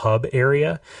central hub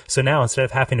area. So now, instead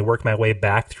of having to work my way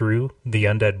back through the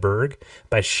Undead Burg,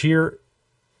 by sheer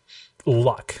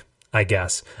luck, I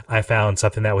guess, I found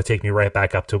something that would take me right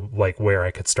back up to like where I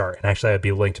could start. And actually, I'd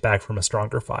be linked back from a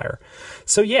stronger fire.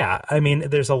 So yeah, I mean,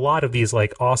 there's a lot of these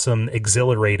like awesome,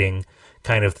 exhilarating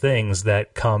kind of things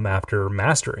that come after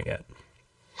mastering it.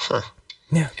 Huh.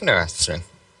 Yeah. Interesting.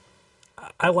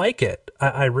 I like it.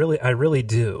 I really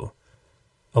do.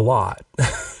 A lot.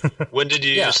 When did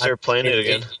you start playing it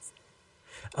again?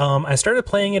 I started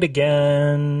playing it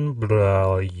again,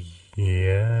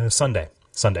 Sunday.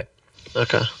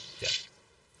 Okay.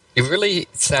 It really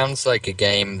sounds like a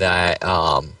game that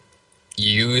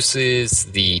uses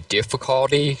the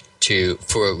difficulty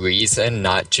for a reason,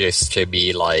 not just to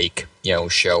be like,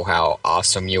 show how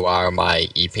awesome you are. My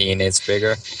EP is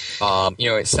bigger.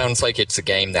 It sounds like it's a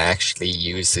game that actually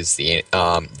uses the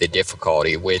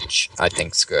difficulty, which I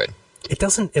think's good. It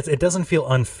doesn't feel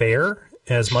unfair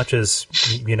as much as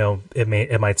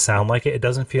it might sound like it. It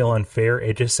doesn't feel unfair.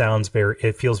 It just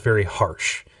it feels very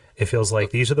harsh. It feels like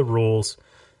these are the rules,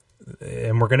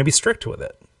 and we're going to be strict with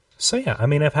it. So yeah, I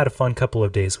mean, I've had a fun couple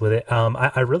of days with it.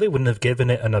 I really wouldn't have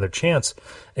given it another chance,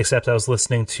 except I was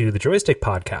listening to the Joystick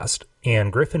podcast,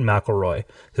 and Griffin McElroy,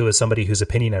 who is somebody whose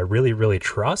opinion I really, really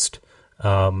trust.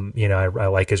 I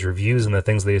like his reviews and the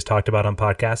things that he's talked about on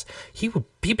podcasts. He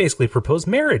basically proposed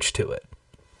marriage to it.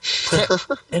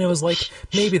 And it was like,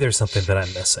 maybe there's something that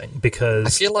I'm missing, because I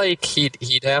feel like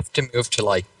he'd have to move to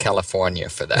like California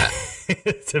for that.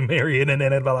 to marry an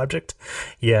inanimate object.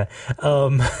 Yeah.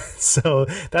 So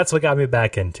that's what got me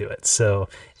back into it. So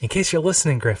in case you're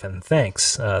listening, Griffin,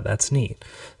 thanks. That's neat.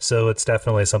 So it's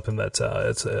definitely something that's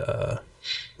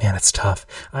man, it's tough.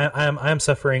 I'm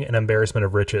suffering an embarrassment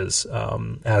of riches,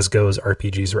 as goes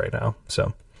RPGs right now.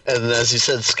 So, and as you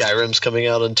said, Skyrim's coming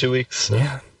out in 2 weeks. So.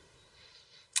 Yeah.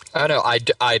 I don't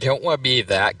know. I don't want to be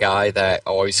that guy that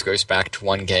always goes back to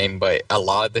one game, but a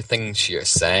lot of the things you're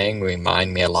saying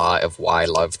remind me a lot of why I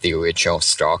love the original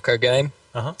Stalker game.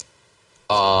 I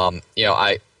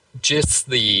just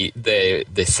the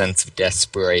sense of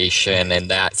desperation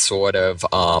and that sort of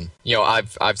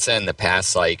I've said in the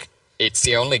past, like, it's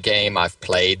the only game I've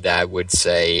played that I would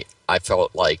say I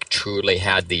felt like truly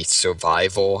had the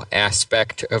survival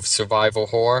aspect of survival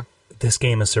horror. This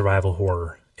game is survival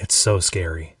horror. It's so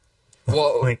scary.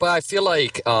 Well, but I feel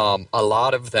like a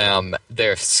lot of them,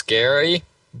 they're scary,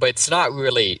 but it's not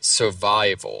really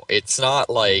survival. It's not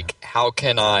like, how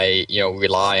can I,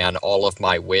 rely on all of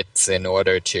my wits in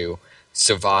order to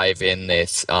survive in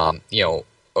this,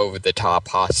 over-the-top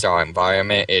hostile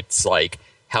environment. It's like,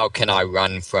 how can I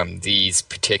run from these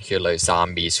particular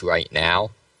zombies right now?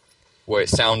 Where it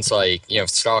sounds like,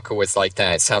 Stalker was like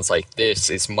that. It sounds like this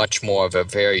is much more of a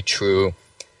very true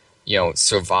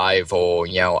survival,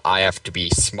 I have to be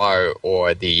smart,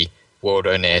 or the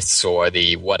wilderness, or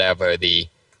the whatever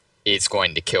is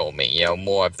going to kill me,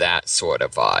 more of that sort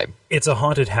of vibe. It's a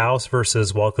haunted house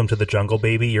versus Welcome to the Jungle,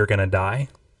 baby, you're gonna die.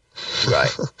 Right.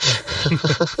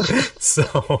 So,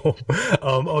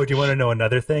 do you want to know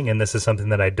another thing? And this is something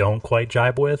that I don't quite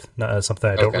jibe with, something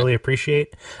I don't really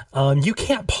appreciate. You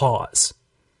can't pause.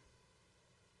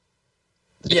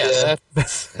 Yeah.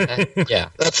 That's a thing. Yeah.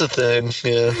 That's a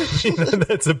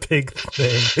big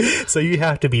thing. So you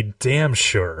have to be damn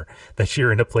sure that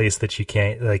you're in a place that you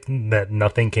can't, like, that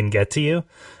nothing can get to you,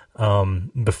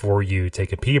 before you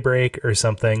take a pee break or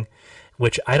something.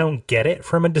 which I don't get it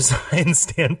from a design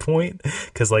standpoint,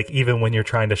 because like even when you're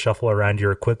trying to shuffle around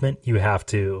your equipment, you have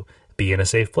to be in a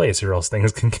safe place or else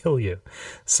things can kill you.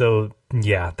 So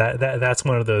yeah, that's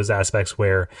one of those aspects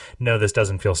where no, this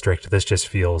doesn't feel strict. This just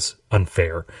feels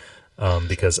unfair.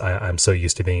 Because I'm so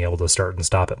used to being able to start and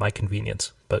stop at my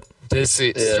convenience. But does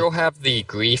it still have the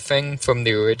griefing from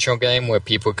the original game where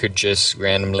people could just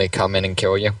randomly come in and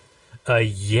kill you?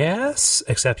 Yes,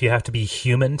 except you have to be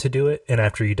human to do it, and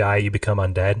after you die, you become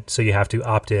undead. So you have to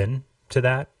opt in to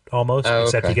that almost,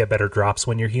 except you get better drops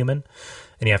when you're human.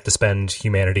 And you have to spend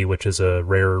humanity, which is a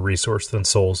rarer resource than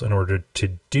souls, in order to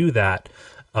do that.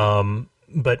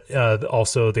 But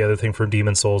also the other thing from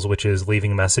Demon Souls, which is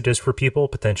leaving messages for people,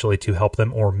 potentially to help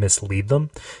them or mislead them,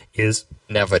 is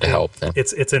never to help them.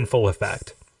 It's in full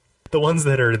effect. The ones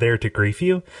that are there to grief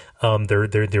you,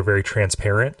 they're very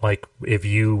transparent. Like if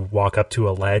you walk up to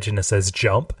a ledge and it says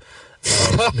jump,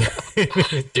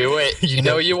 do it. You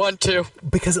know you want to,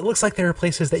 because it looks like there are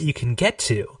places that you can get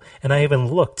to. And I even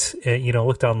looked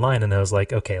online, and I was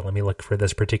like, okay, let me look for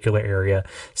this particular area,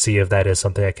 see if that is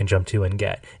something I can jump to and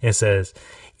get. And it says,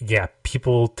 yeah,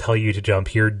 people tell you to jump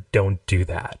here, don't do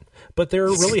that. But there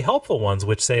are really helpful ones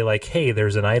which say like, hey,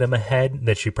 there's an item ahead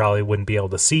that you probably wouldn't be able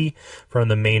to see from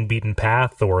the main beaten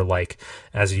path, or like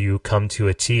as you come to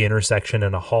a T intersection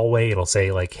in a hallway, it'll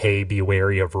say like, hey, be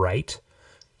wary of right.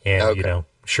 And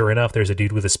sure enough, there's a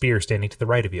dude with a spear standing to the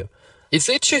right of you. Is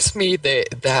it just me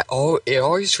that it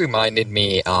always reminded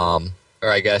me, or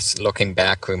I guess looking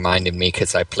back reminded me,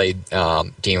 because I played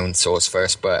Demon Souls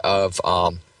first, but of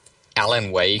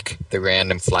Alan Wake, the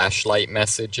random flashlight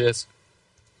messages.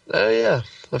 Oh yeah,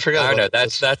 I forgot. I don't know.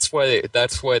 That's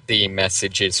what the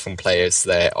messages from players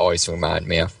that always remind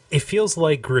me of. It feels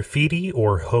like graffiti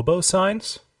or hobo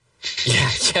signs. Yeah.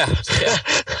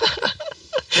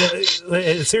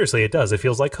 Seriously, it does. It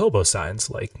feels like hobo signs,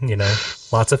 like,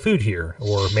 lots of food here,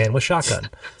 or man with shotgun.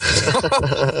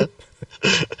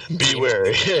 Be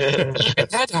wary.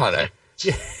 Headhunter.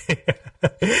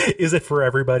 Is it for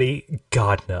everybody?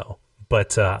 God, no.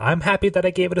 But I'm happy that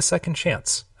I gave it a second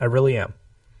chance. I really am.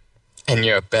 And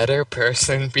you're a better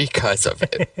person because of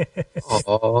it.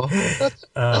 Oh,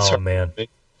 man.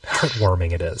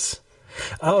 Heartwarming it is.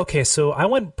 Okay, so I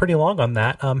went pretty long on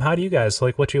that. How do you guys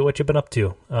like what you been up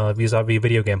to vis-a-vis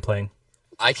video game playing?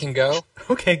 I can go.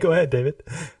 Okay, go ahead, David.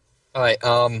 All right.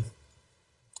 I've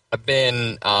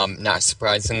been not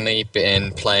surprisingly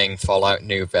been playing Fallout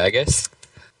New Vegas.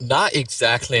 Not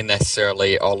exactly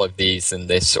necessarily all of these in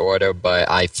this order, but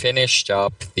I finished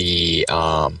up the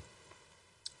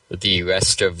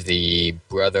rest of the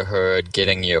Brotherhood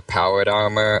getting your powered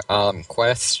armor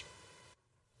quest.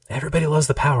 Everybody loves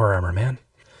the power armor, man.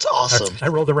 It's awesome. I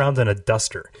rolled around in a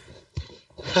duster.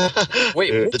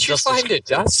 Wait, where did you find a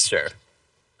duster?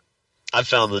 I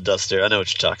found the duster. I know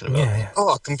what you're talking about. Yeah.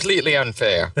 Oh, completely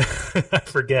unfair. I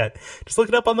forget. Just look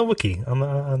it up on the wiki.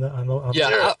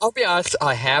 I'll be honest.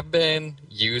 I have been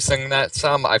using that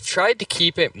some. I've tried to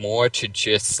keep it more to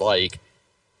just like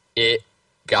it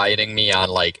guiding me on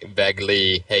like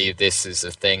vaguely, hey, this is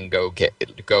a thing. Go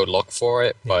look for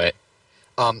it. Yeah.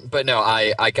 But no,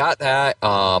 I got that.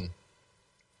 Overall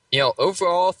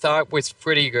thought it was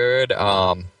pretty good.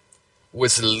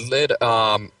 Was a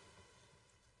little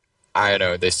I don't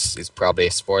know, this is probably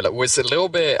a spoiler. Was a little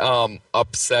bit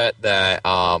upset that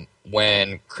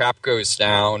when crap goes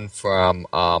down from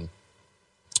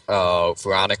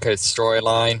Veronica's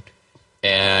storyline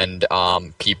and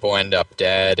people end up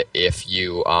dead, if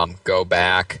you go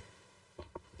back,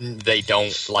 they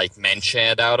don't like mention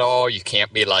it at all. You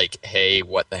can't be like, hey,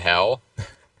 what the hell?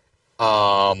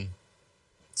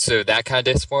 So that kind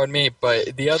of disappointed me.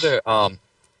 But the other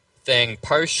thing,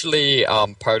 partially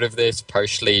part of this,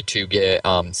 partially to get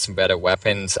some better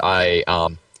weapons, I've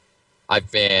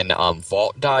been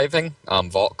vault diving,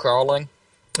 vault crawling.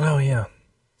 Oh yeah.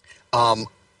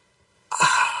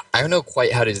 I don't know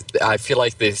quite how to. I feel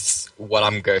like this, what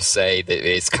I'm going to say, that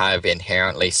is kind of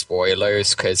inherently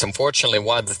spoilers, because unfortunately,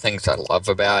 one of the things I love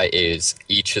about it is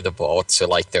each of the vaults are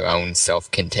like their own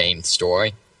self-contained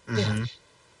story. Mm-hmm.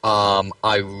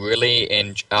 I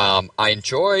really I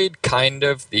enjoyed kind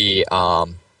of the I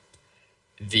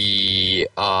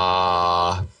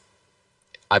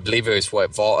believe it was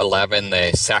Vault 11,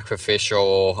 the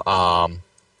sacrificial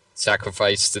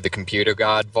sacrifice to the computer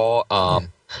god vault.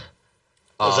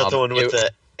 Was that the one with the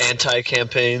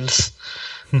anti-campaigns?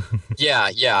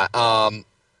 Yeah.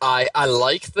 I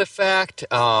like the fact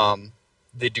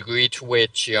the degree to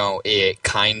which it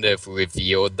kind of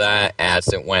revealed that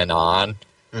as it went on.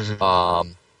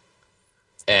 Mm-hmm.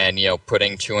 And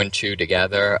putting two and two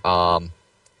together.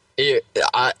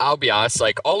 I'll be honest,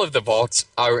 like, all of the vaults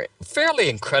are fairly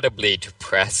incredibly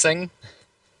depressing,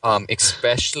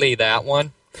 especially that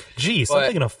one. Gee, But-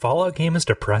 something in a Fallout game is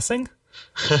depressing?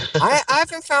 I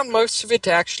haven't found most of it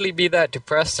to actually be that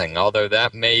depressing, although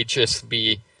that may just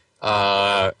be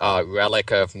a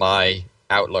relic of my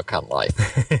outlook on life.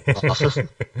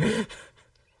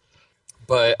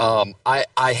 But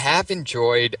I have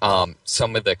enjoyed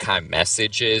some of the kind of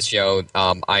messages.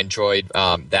 I enjoyed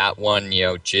that one.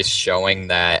 Just showing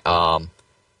that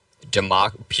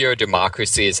pure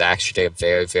democracy is actually a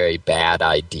very, very bad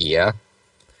idea.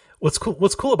 What's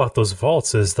cool about those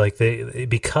vaults is like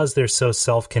because they're so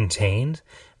self-contained,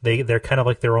 they're kind of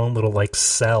like their own little like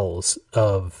cells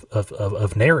of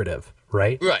narrative,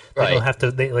 right? Right. They don't have to.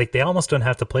 They almost don't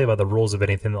have to play by the rules of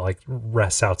anything that like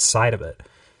rests outside of it.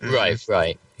 Right. So,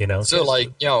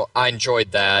 I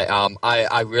enjoyed that.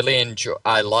 I really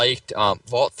I liked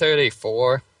Vault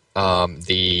 34,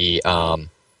 the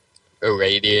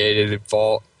irradiated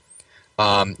vault.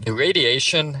 The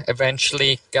radiation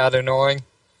eventually got annoying.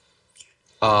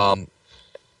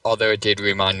 Although it did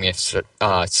remind me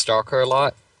of Stalker a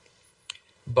lot.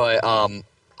 But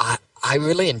I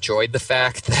really enjoyed the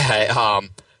fact that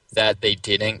that they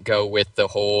didn't go with the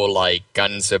whole, like,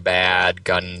 guns are bad,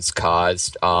 guns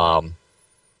caused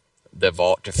the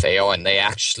vault to fail, and they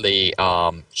actually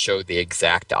showed the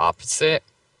exact opposite.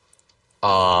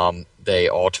 They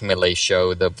ultimately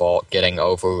show the vault getting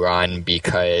overrun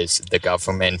because the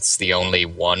government's the only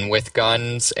one with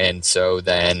guns, and so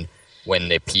then when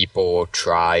the people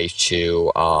try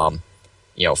to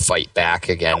fight back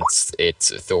against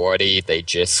its authority, they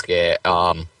just get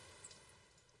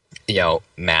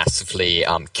massively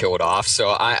killed off.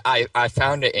 So I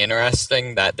found it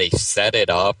interesting that they set it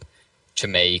up to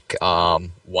make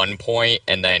one point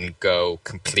and then go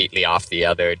completely off the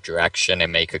other direction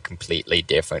and make a completely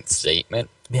different statement.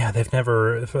 Yeah, they've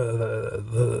never.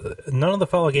 None of the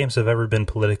Fallout games have ever been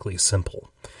politically simple.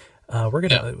 We're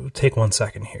gonna take 1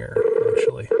 second here,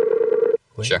 actually.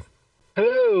 Wait. Sure.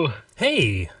 Hello.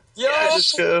 Hey, Yeah,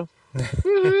 just go.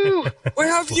 Where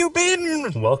have you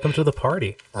been? welcome to the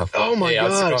party. Oh my Hey,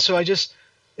 how's it god! going? So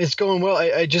it's going well.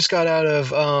 I just got out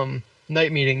of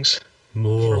night meetings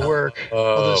for work.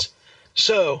 All this.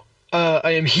 So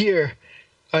I am here.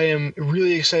 I am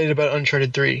really excited about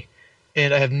Uncharted 3,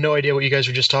 and I have no idea what you guys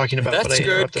were just talking about. but That's I good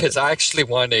interrupted. because I actually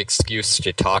wanted an excuse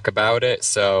to talk about it.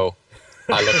 So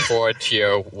I look forward to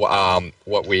your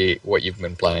what you've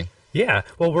been playing. Yeah,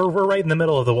 well, we're right in the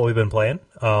middle of what we've been playing.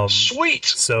 Sweet.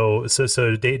 So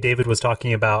David was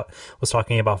talking about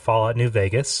Fallout New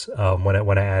Vegas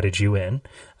when I added you in.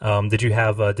 Did you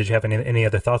have any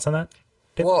other thoughts on that?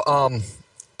 Well,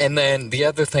 and then the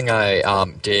other thing I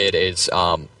did is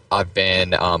I've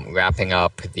been wrapping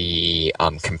up the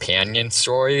companion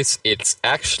stories. It's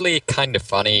actually kind of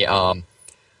funny.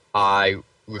 I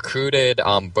recruited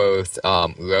both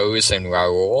Rose and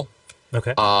Raoul.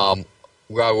 Okay.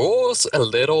 Raoul's a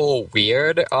little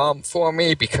weird for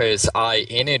me because I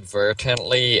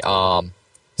inadvertently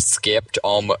skipped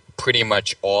pretty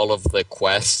much all of the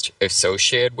quests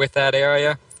associated with that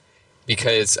area.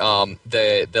 Because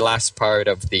the last part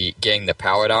of getting the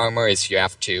powered armor is you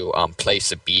have to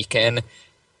place a beacon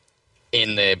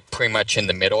pretty much in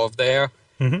the middle of there.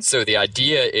 Mm-hmm. So the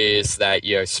idea is that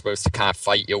you're supposed to kind of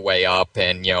fight your way up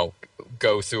and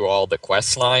go through all the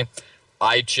quest line.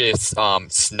 I just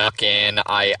snuck in.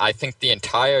 I think the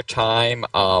entire time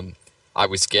I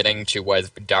was getting to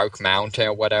Dark Mountain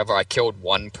or whatever, I killed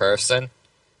one person,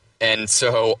 and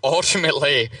so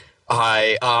ultimately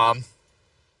I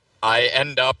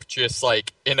end up just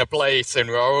like in a place, and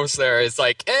Rose there is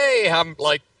like, "Hey, I'm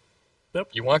like, Yep.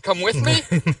 You want to come with me?"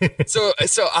 so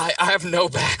I have no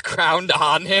background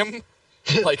on him.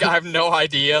 Like I have no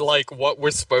idea like what we're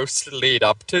supposed to lead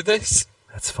up to this.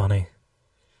 That's funny.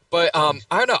 But I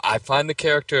don't know. I find the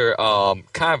character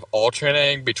kind of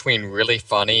alternating between really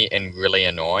funny and really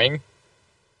annoying.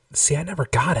 See, I never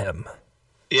got him.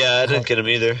 Yeah, I didn't get him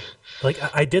either. Like,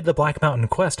 I did the Black Mountain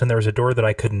quest, and there was a door that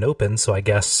I couldn't open, so I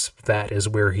guess that is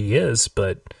where he is,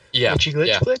 but Yeah, Glitchy glitch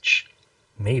yeah, glitch.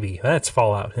 maybe. That's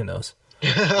Fallout, who knows?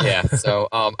 yeah. So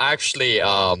I actually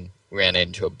ran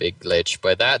into a big glitch,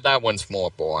 but that one's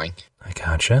more boring. I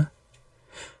gotcha.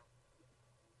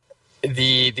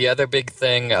 The other big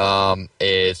thing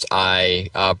is I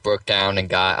broke down and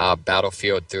got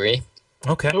Battlefield 3.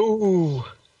 Okay. Ooh.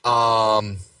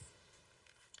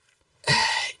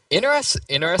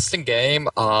 Interesting game.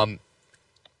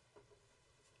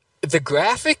 The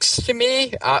graphics to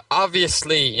me,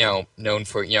 obviously, known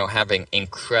for having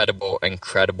incredible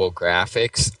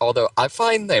graphics. Although I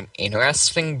find them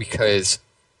interesting because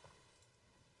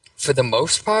for the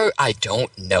most part, I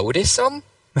don't notice them.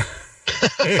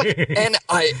 And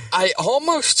I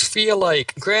almost feel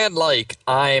like, I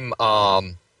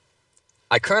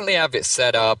currently have it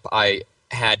set up. I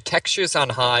had textures on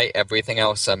high, everything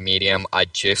else on medium. I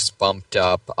just bumped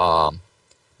up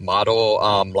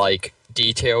model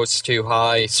details too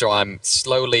high, so I'm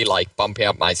slowly bumping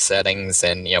up my settings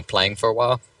and playing for a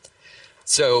while.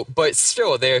 So, but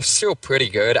still, they're still pretty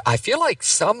good. I feel like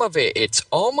some of it's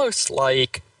almost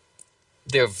like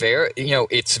they're very,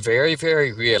 it's very,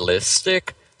 very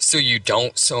realistic. So you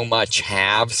don't so much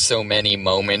have so many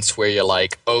moments where you're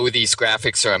like, oh, these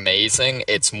graphics are amazing.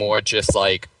 It's more just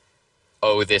like,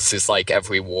 oh, this is like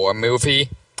every war movie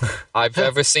I've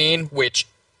ever seen, which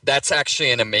that's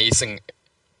actually an amazing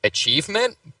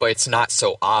achievement, but it's not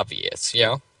so obvious,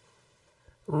 Yeah,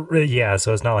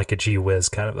 so it's not like a gee whiz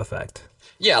kind of effect.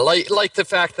 Yeah, like the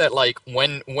fact that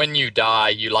when you die,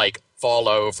 you fall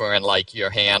over and your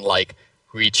hand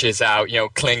reaches out,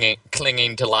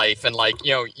 clinging to life, and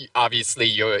obviously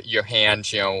your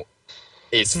hand,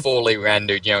 is fully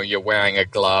rendered, you're wearing a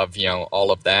glove, all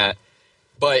of that.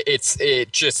 But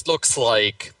it just looks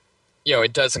like,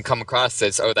 it doesn't come across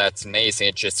as, oh, that's amazing.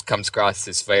 It just comes across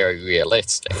as very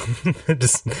realistic.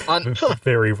 Just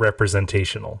very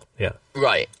representational. Yeah.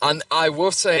 Right. I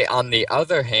will say, on the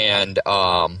other hand,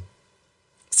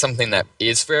 something that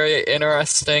is very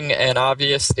interesting and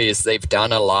obvious is they've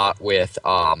done a lot with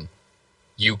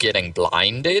you getting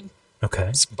blinded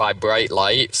by bright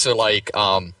light. So,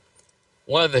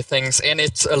 one of the things, and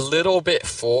it's a little bit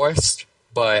forced,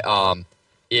 but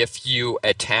if you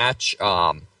attach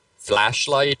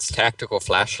flashlights, tactical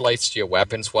flashlights to your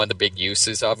weapons, one of the big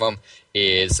uses of them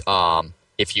is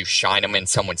if you shine them in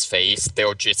someone's face,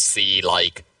 they'll just see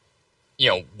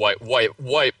what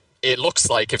it looks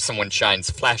like if someone shines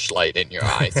a flashlight in your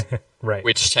eyes, right?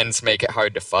 Which tends to make it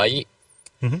hard to fight.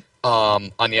 Mm-hmm.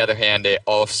 On the other hand, it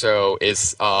also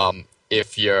is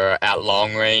if you're at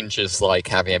long range, is like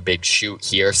having a big shoot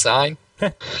here sign.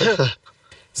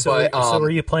 So are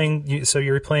you playing? So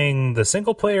you're playing the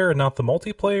single player and not the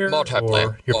multiplayer? Multiplayer.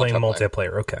 Or you're playing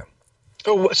multiplayer. Okay.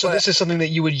 Oh, so this is something that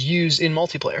you would use in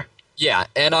multiplayer. Yeah,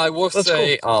 and I will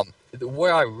say, cool.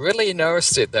 Where I really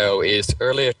noticed it though is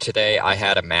earlier today I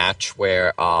had a match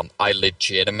where I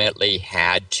legitimately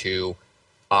had to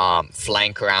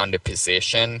flank around a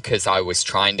position because I was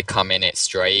trying to come in it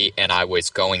straight and I was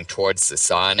going towards the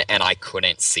sun and I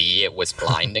couldn't see; it was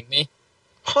blinding me.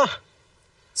 Huh.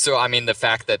 So, I mean, the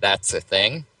fact that that's a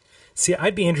thing. See,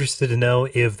 I'd be interested to know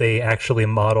if they actually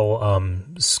model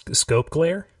scope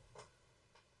glare.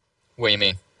 What do you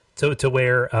mean? To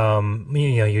where,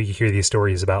 you hear these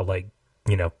stories about,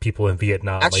 people in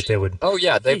Vietnam, actually, they would... Oh,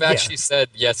 yeah, they've actually said,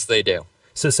 yes, they do.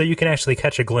 So you can actually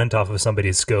catch a glint off of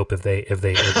somebody's scope if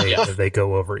they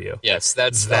go over you. Yes,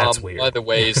 that's weird. One of the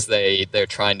ways they're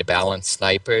trying to balance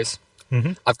snipers.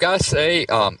 Mm-hmm. I've got to say,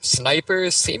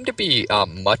 snipers seem to be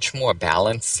much more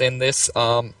balanced in this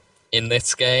game.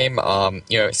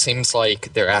 It seems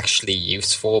like they're actually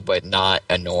useful but not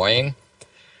annoying.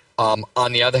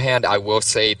 On the other hand, I will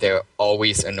say they're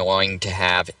always annoying to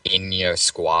have in your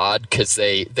squad because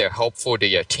they're helpful to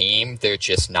your team. They're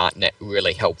just not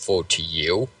really helpful to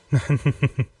you.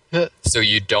 So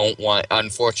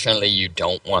unfortunately, you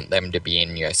don't want them to be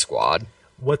in your squad.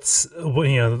 Was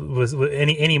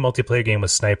any multiplayer game with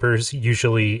snipers,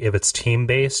 usually if it's team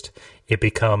based, it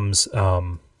becomes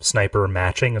sniper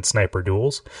matching and sniper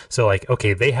duels. So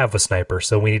okay, they have a sniper,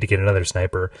 so we need to get another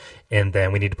sniper, and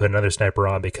then we need to put another sniper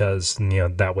on because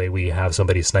that way we have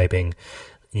somebody sniping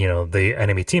the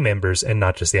enemy team members and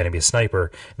not just the enemy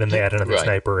sniper. Then they add another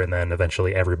sniper, and then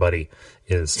eventually everybody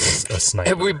is a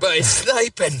sniper. Everybody's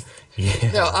sniping.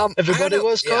 Yeah. No, everybody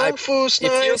was kung fu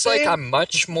sniping. It feels like I'm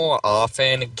much more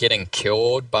often getting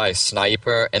killed by a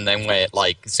sniper, and then when it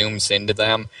zooms into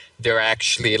them, they're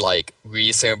actually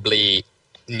reasonably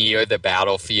near the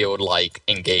battlefield,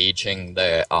 engaging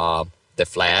the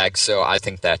flag. So I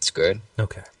think that's good.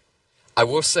 Okay. I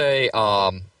will say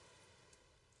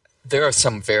there are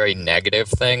some very negative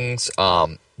things.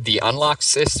 The unlock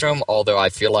system, although I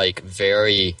feel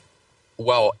very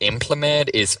well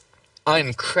implemented, is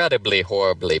incredibly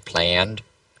horribly planned.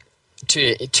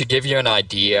 To give you an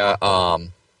idea,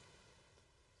 all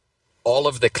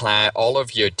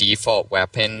of your default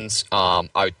weapons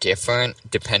are different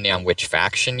depending on which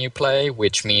faction you play,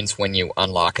 which means when you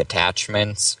unlock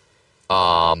attachments,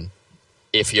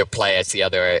 if you play as the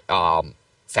other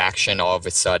faction, all of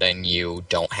a sudden you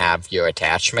don't have your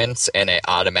attachments, and it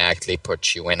automatically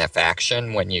puts you in a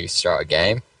faction when you start a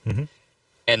game. Mm-hmm.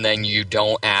 And then you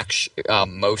don't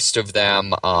most of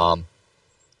them, all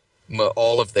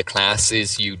of the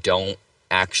classes, you don't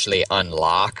actually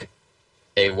unlock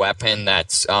a weapon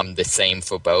that's the same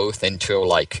for both until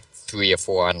like 3 or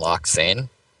 4 unlocks in.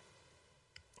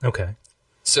 Okay.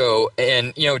 So,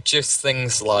 and just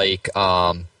things like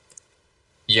for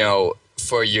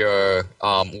your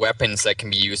weapons that can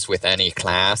be used with any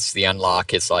class, the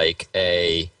unlock is like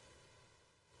I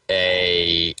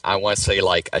want to say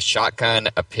like a shotgun,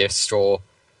 a pistol,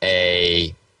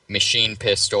 a machine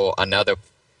pistol, another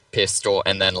pistol,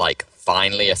 and then like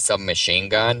finally a submachine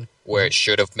gun, where it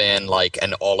should have been like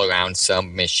an all-around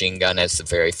submachine gun as the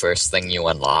very first thing you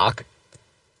unlock.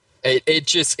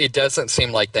 It doesn't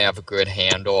seem like they have a good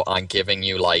handle on giving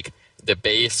you like the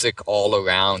basic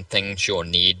all-around things you'll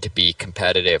need to be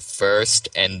competitive first,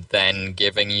 and then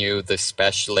giving you the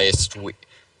specialist,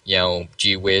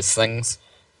 gee whiz things.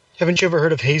 Haven't you ever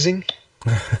heard of hazing?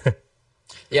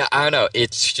 Yeah, I don't know.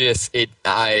 It's just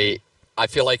I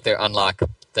feel like their unlock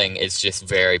thing is just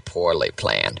very poorly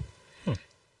planned.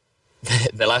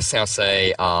 The last thing I'll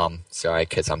say, sorry,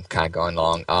 because I'm kind of going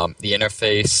long. The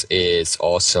interface is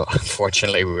also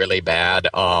unfortunately really bad.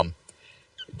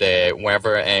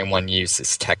 Whenever anyone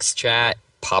uses text chat,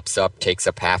 pops up, takes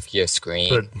up half your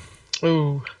screen.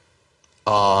 Ooh.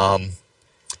 And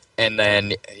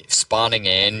then spawning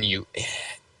in,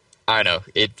 I don't know.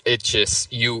 It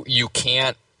just you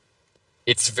can't.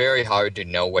 It's very hard to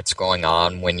know what's going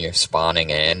on when you're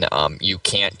spawning in. You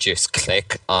can't just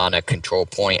click on a control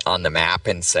point on the map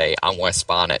and say, I want to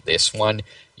spawn at this one.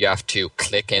 You have to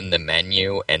click in the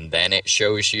menu, and then it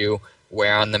shows you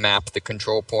where on the map the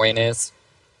control point is.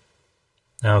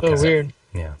 Okay. Oh, weird.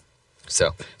 Yeah.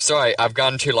 So, sorry, I've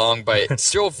gone too long, but it's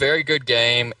still a very good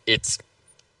game.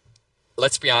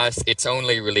 Let's be honest, it's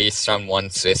only released on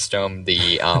one system.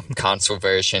 The console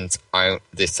versions aren't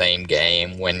the same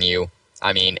game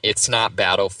it's not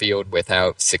Battlefield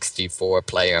without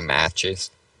 64-player matches.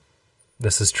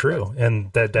 This is true,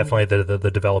 and that definitely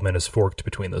the development is forked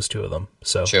between those two of them.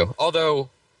 So true. Although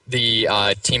the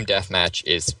team deathmatch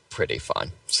is pretty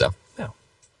fun. So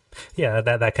yeah,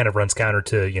 that kind of runs counter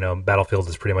to Battlefield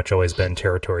has pretty much always been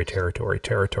territory.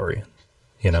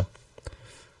 Yep.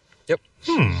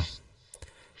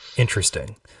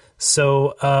 Interesting.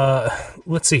 So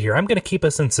let's see here. I'm going to keep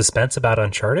us in suspense about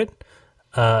Uncharted.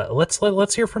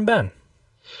 Let's hear from Ben.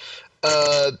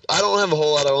 I don't have a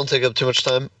whole lot. I won't take up too much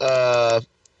time.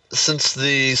 Since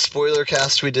the spoiler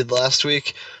cast we did last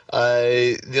week,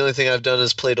 the only thing I've done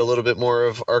is played a little bit more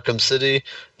of Arkham City.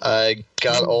 I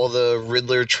got all the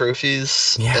Riddler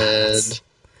trophies. Yeah,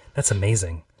 that's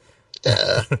amazing.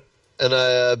 Yeah, and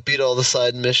I beat all the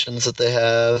side missions that they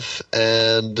have,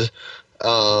 and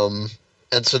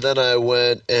so then I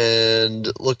went and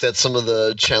looked at some of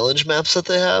the challenge maps that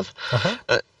they have. Uh-huh.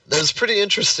 That was pretty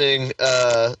interesting.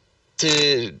 Have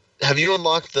you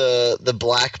unlocked the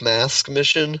Black Mask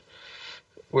mission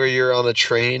where you're on a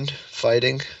train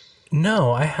fighting?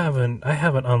 No, I haven't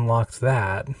unlocked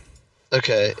that.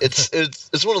 Okay,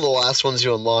 it's one of the last ones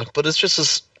you unlock, but it's just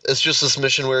this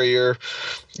mission where you're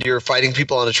fighting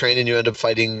people on a train and you end up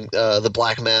fighting the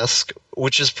Black Mask,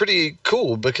 which is pretty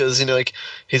cool because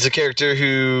he's a character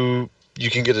who you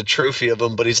can get a trophy of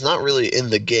him, but he's not really in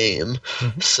the game.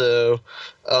 Mm-hmm. So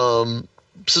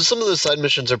some of those side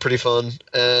missions are pretty fun,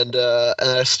 and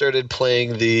I started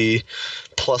playing the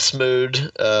plus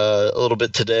mode a little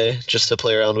bit today just to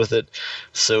play around with it.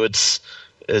 So it's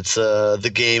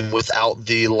the game without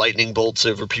the lightning bolts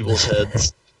over people's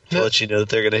heads to let you know that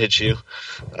they're going to hit you.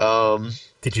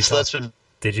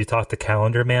 Did you talk to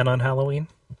Calendar Man on Halloween?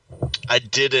 I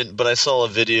didn't, but I saw a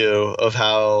video of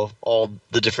how all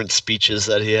the different speeches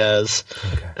that he has.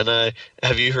 Okay. And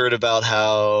have you heard about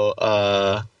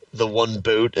how the one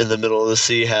boat in the middle of the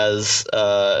sea has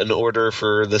an order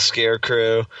for the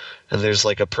Scarecrow, and there's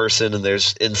like a person and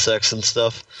there's insects and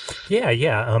stuff? Yeah.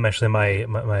 Actually,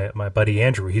 my buddy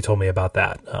Andrew, he told me about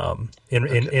that.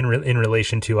 In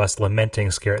relation to us lamenting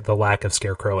the lack of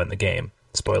Scarecrow in the game.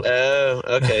 Spoiler. Oh,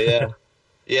 okay,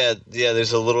 yeah, yeah.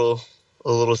 There's a little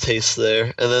taste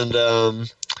there, and then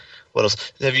what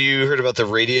else? Have you heard about the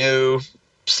radio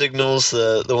signals,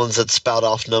 the ones that spout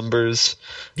off numbers?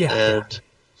 Yeah. And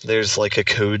there's like a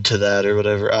code to that or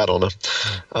whatever. I don't know.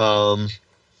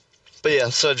 But yeah,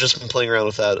 so I've just been playing around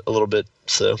with that a little bit.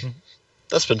 So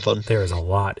that's been fun. There is a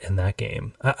lot in that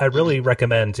game. I really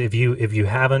recommend if you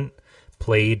haven't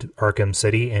played Arkham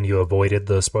City and you avoided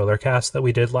the spoiler cast that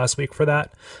we did last week for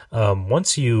that,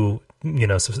 once you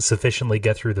sufficiently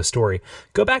get through the story,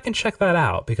 go back and check that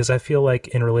out, because I feel like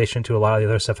in relation to a lot of the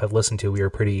other stuff I've listened to, we were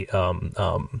pretty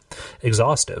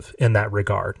exhaustive in that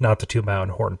regard. Not to toot my own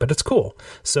horn, but it's cool.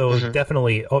 So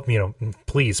definitely,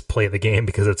 please play the game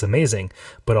because it's amazing,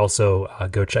 but also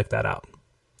go check that out.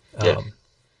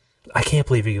 can't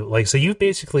believe you like. So you've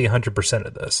basically 100%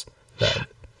 of this.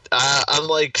 I'm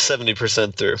like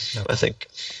 70% through, I think.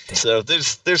 So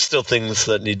there's still things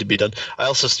that need to be done. I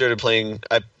also started playing.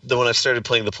 When I started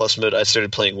playing the Plus mode, I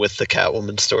started playing with the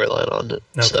Catwoman storyline on it.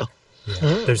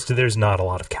 Okay. So there's not a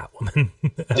lot of Catwoman.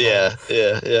 Yeah.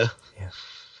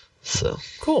 So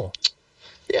cool.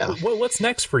 Yeah. What's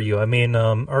next for you? I mean,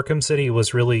 Arkham City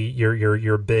was really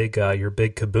your big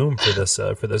kaboom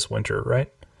for this winter, right?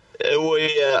 Well,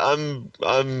 yeah,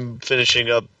 I'm finishing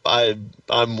up.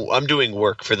 I'm doing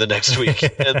work for the next week,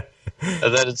 and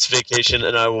then it's vacation,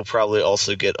 and I will probably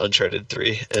also get Uncharted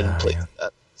 3 and play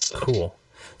that. So. Cool.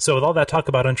 So with all that talk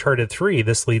about Uncharted 3,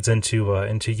 this leads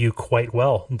into you quite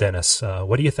well, Dennis.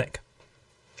 What do you think?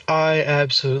 I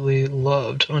absolutely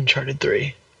loved Uncharted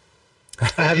 3.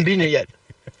 I haven't beaten it yet.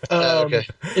 Okay.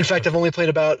 In fact, I've only played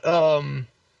about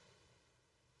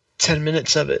 10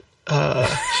 minutes of it. So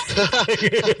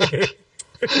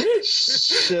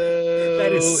that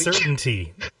is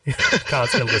certainty.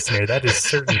 Constant listener, that is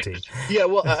certainty. Yeah,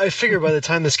 well, I figure by the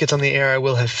time this gets on the air, I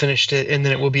will have finished it, and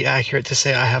then it will be accurate to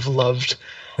say I have loved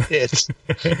it.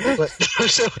 But,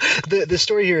 so the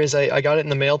story here is I got it in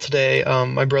the mail today.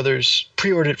 My brothers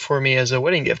pre-ordered it for me as a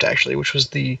wedding gift, actually, which was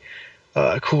the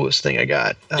coolest thing I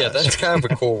got. Yeah, that's kind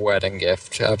of a cool wedding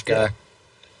gift. I've got. Yeah.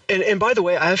 And by the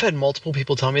way, I've had multiple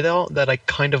people tell me though that I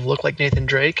kind of look like Nathan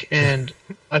Drake, and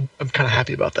I'm kind of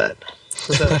happy about that.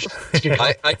 So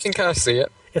I can kind of see it.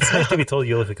 It's nice to be told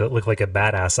you look like a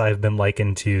badass. I've been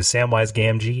likened to Samwise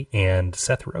Gamgee and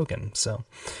Seth Rogen, so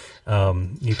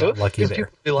you got lucky there.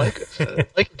 People like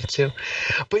it too.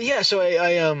 But yeah, so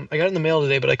I got it in the mail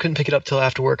today, but I couldn't pick it up till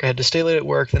after work. I had to stay late at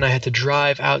work, then I had to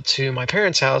drive out to my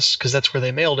parents' house because that's where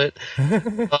they mailed it,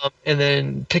 and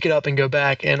then pick it up and go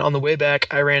back. And on the way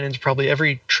back, I ran into probably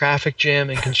every traffic jam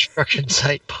and construction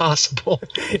site possible.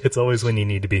 It's always when you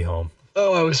need to be home.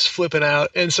 Oh, I was flipping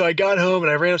out. And so I got home and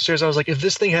I ran upstairs. I was like, if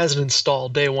this thing hasn't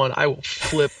installed day one, I will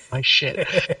flip my shit.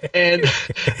 And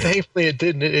thankfully it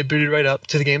didn't. It booted right up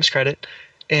to the game's credit.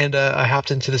 And I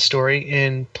hopped into the story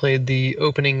and played the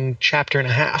opening chapter and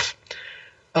a half.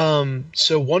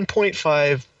 So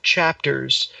 1.5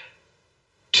 chapters,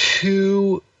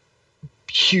 2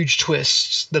 huge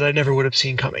twists that I never would have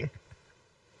seen coming.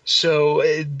 So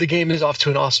the game is off to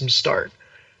an awesome start.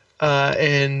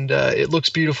 And it looks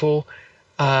beautiful.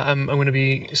 I'm going to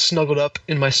be snuggled up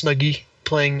in my Snuggie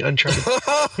playing Uncharted. Was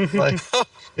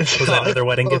that another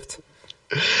wedding gift?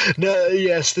 No,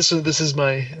 yes, this is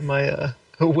my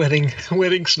wedding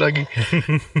Snuggie.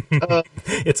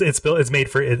 It's made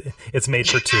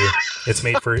for two. It's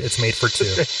made for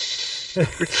two.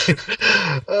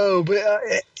 Oh, but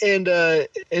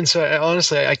and so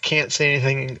honestly I can't say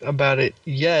anything about it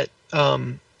yet.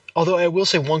 Although I will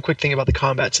say one quick thing about the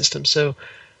combat system. So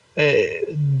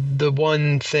the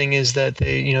one thing is that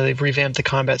they've revamped the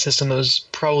combat system. That was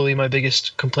probably my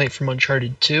biggest complaint from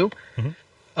Uncharted 2.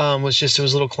 Mm-hmm. Was just it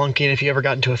was a little clunky, and if you ever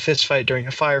got into a fist fight during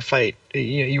a firefight,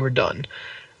 you were done.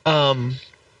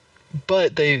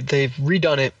 But they've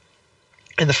redone it,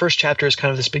 and the first chapter is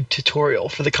kind of this big tutorial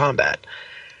for the combat.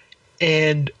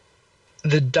 And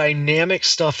the dynamic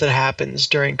stuff that happens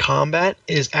during combat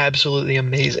is absolutely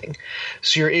amazing.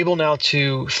 So you're able now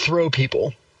to throw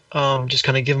people, just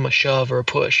kind of give them a shove or a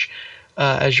push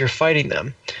as you're fighting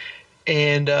them.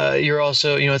 And you're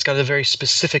also, it's got a very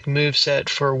specific move set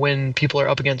for when people are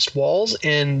up against walls,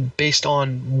 and based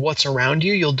on what's around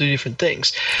you, you'll do different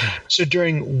things. So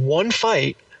during one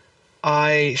fight,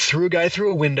 I threw a guy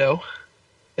through a window.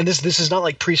 And this is not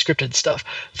like pre-scripted stuff.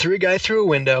 Threw a guy through a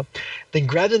window, then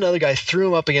grabbed another guy, threw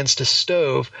him up against a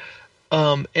stove,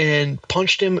 and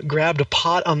punched him, grabbed a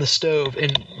pot on the stove,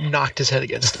 and knocked his head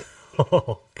against it.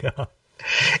 Oh, God.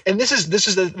 And this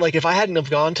is like, if I hadn't have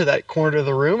gone to that corner of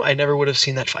the room, I never would have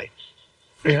seen that fight.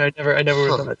 I never would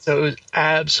have done that. So it was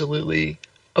absolutely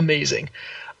amazing.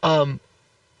 I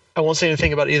won't say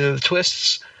anything about either of the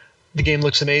twists. The game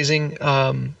looks amazing.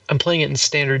 I'm playing it in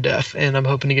standard def, and I'm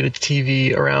hoping to get it to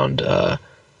TV around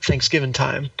Thanksgiving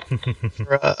time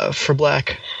for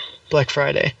Black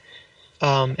Friday.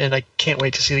 And I can't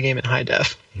wait to see the game in high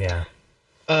def. Yeah.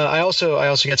 I also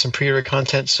get some pre-order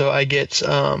content, so I get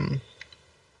a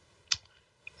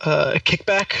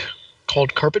kickback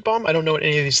called Carpet Bomb. I don't know what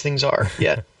any of these things are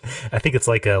yet. I think it's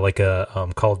like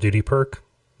a Call of Duty perk,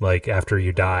 like after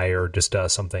you die or just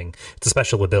something. It's a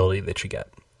special ability that you get.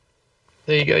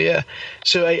 There you go, yeah.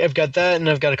 So I've got that, and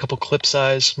I've got a couple clip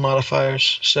size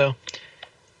modifiers. So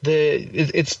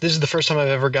this is the first time I've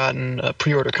ever gotten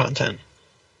pre-order content.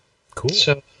 Cool.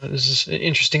 So this is an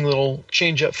interesting little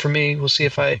change up for me. We'll see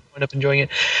if I end up enjoying it.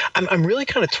 I'm really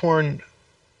kind of torn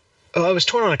I was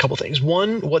torn on a couple things.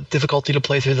 One, what difficulty to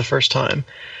play through the first time,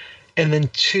 and then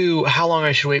two, how long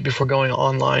I should wait before going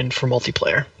online for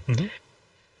multiplayer. Mm-hmm.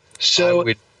 So,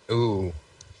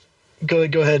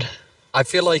 go ahead. I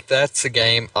feel like that's a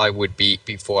game I would beat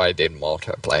before I did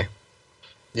multiplayer.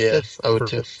 Yeah, I would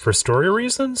too. For story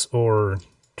reasons, or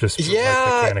just like,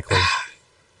 mechanically?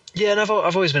 Yeah, and I've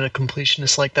always been a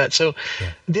completionist like that. So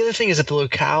the other thing is that the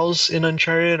locales in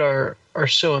Uncharted are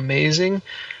so amazing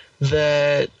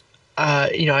that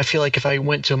I feel like if I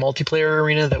went to a multiplayer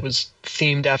arena that was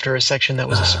themed after a section that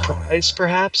was a surprise,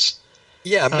 perhaps.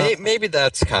 Yeah, maybe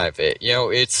that's kind of it.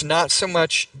 It's not so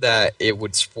much that it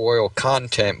would spoil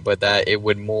content, but that it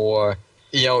would more.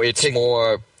 It's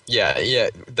more. Yeah,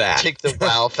 that. Take the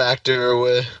wow factor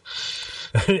away.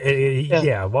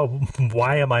 Yeah. Well,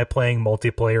 why am I playing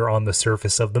multiplayer on the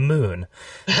surface of the moon?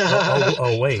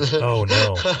 Oh wait. Oh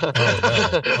no.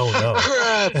 Oh no.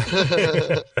 Crap.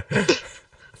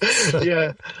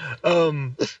 Yeah.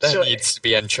 That needs to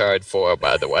be Uncharted 4,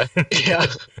 by the way. Yeah.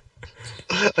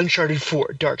 Uncharted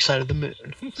 4, Dark Side of the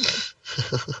Moon.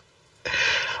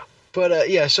 But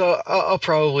so I'll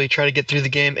probably try to get through the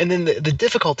game. And then the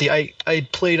difficulty, I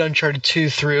played Uncharted 2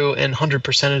 through and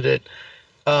 100%ed it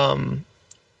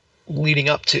leading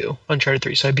up to Uncharted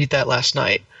 3. So I beat that last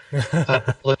night.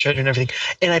 Blood Treasure and everything.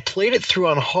 And I played it through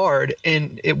on hard,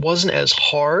 and it wasn't as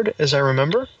hard as I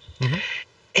remember. Mm-hmm.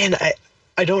 And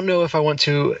I don't know if I want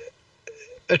to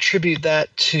attribute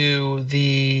that to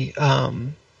the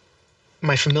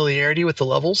my familiarity with the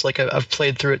levels. Like I've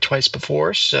played through it twice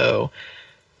before, so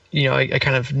I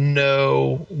kind of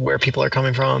know where people are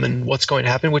coming from and what's going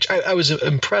to happen, which I was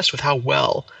impressed with how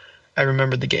well I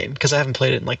remembered the game because I haven't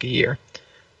played it in like a year.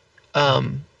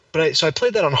 So I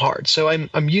played that on hard, so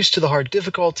I'm used to the hard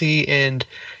difficulty, and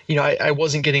I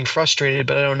wasn't getting frustrated,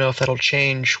 but I don't know if that'll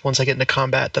change once I get into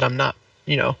combat that I'm not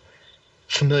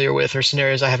familiar with, or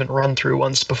scenarios I haven't run through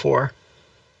once before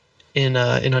in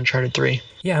Uncharted 3.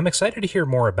 Yeah, I'm excited to hear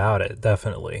more about it,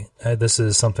 definitely. This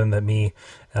is something that me,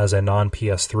 as a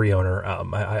non-PS3 owner,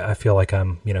 I feel like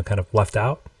I'm, kind of left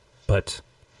out, but...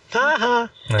 damn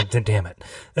it.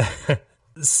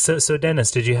 So,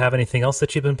 Dennis, did you have anything else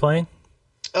that you've been playing?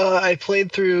 I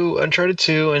played through Uncharted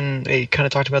 2, and I kind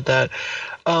of talked about that.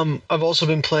 I've also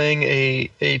been playing a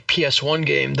PS1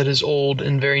 game that is old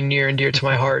and very near and dear to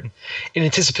my heart, in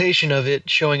anticipation of it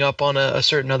showing up on a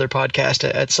certain other podcast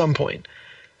at some point.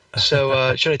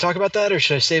 So, should I talk about that, or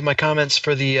should I save my comments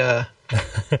for the other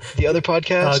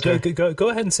podcast? Go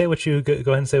ahead and say what you go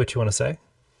ahead and say what you want to say.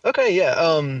 Okay,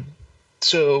 yeah.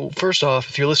 So first off,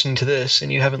 if you're listening to this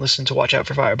and you haven't listened to Watch Out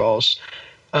for Fireballs,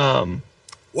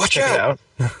 watch check out.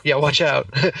 It out. Yeah, watch out.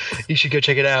 You should go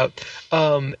check it out.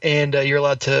 And you're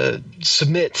allowed to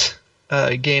submit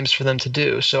games for them to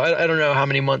do. So I don't know how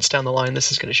many months down the line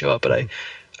this is going to show up, but I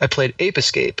played Ape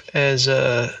Escape as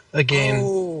a game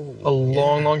a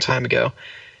long time ago.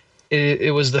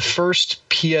 It was the first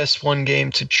PS1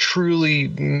 game to truly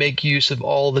make use of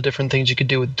all the different things you could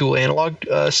do with dual analog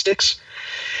sticks.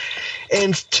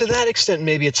 And to that extent,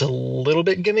 maybe it's a little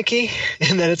bit gimmicky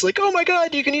in that it's like, oh my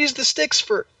god, you can use the sticks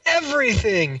for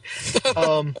everything.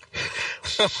 Yeah.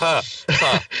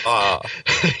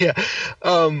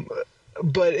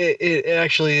 But it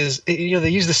actually is, they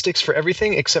use the sticks for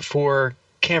everything except for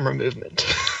camera movement.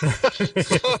 Which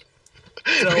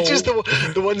is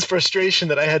the one's frustration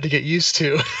that I had to get used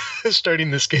to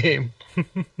starting this game.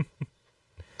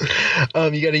 You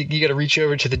gotta reach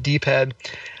over to the D-pad.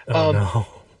 No.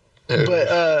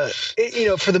 But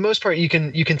for the most part, you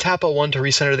can tap L1 to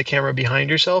recenter the camera behind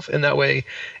yourself, and that way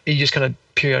you just kind of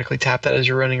periodically tap that as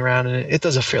you're running around, and it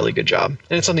does a fairly good job.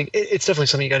 And it's definitely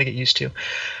something you got to get used to.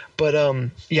 But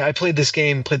I played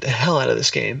the hell out of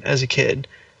this game as a kid,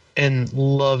 and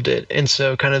loved it. And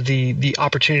so kind of the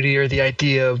opportunity or the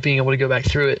idea of being able to go back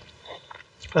through it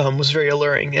was very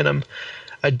alluring. And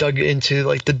I dug into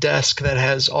like the desk that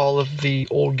has all of the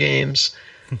old games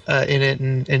in it,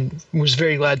 and was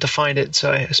very glad to find it.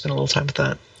 So I spent a little time with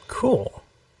that. Cool.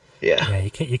 Yeah.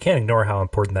 You can't ignore how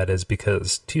important that is,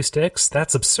 because 2 sticks,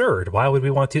 that's absurd. Why would we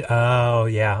want to? Oh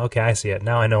yeah, okay, I see it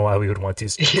now. I know why we would want 2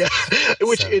 sticks. Yeah,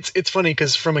 it's funny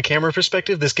because from a camera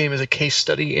perspective, this game is a case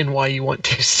study in why you want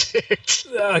 2 sticks.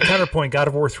 Counterpoint: God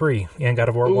of War 3 and God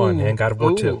of War 1 and God of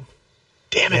War 2.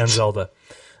 Damn it! And Zelda.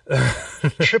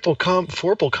 Forple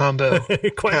combo.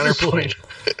 Counterpoint.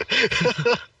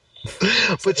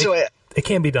 But it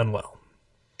can be done well.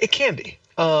 It can be.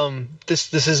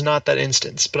 This is not that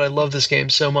instance, but I love this game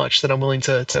so much that I'm willing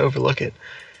to overlook it.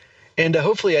 And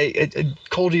hopefully,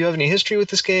 Cole, do you have any history with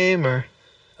this game, or?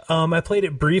 I played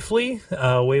it briefly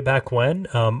way back when.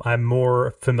 I'm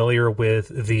more familiar with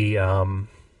the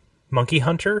Monkey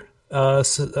Hunter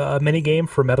mini game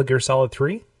for Metal Gear Solid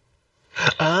 3.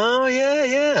 Oh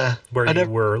yeah. Where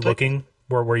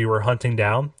you were hunting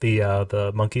down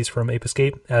the monkeys from Ape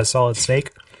Escape as Solid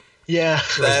Snake. Yeah,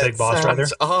 that big boss right there.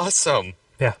 Awesome.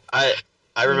 Yeah, I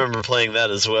remember playing that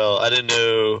as well. I didn't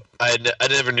know. I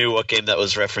never knew what game that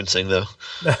was referencing though.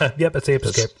 Yep, it's Ape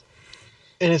Escape.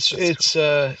 And it's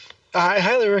I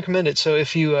highly recommend it. So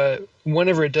if you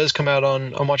whenever it does come out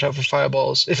on Watch Out for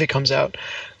Fireballs, if it comes out,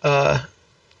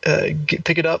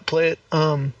 pick it up, play it,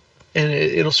 and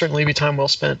it'll certainly be time well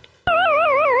spent.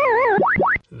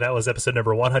 That was episode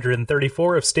number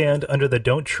 134 of Stand Under the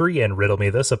Don't Tree and Riddle Me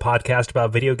This, a podcast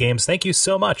about video games. Thank you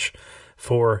so much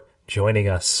for joining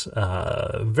us.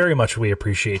 Very much we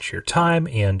appreciate your time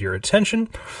and your attention.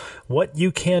 What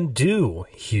you can do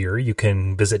here, you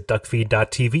can visit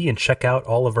duckfeed.tv and check out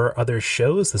all of our other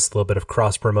shows. This is a little bit of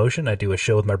cross-promotion. I do a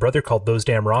show with my brother called Those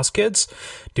Damn Ross Kids.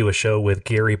 Do a show with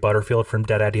Gary Butterfield from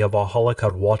Dead Idea Valhalla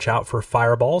called Watch Out for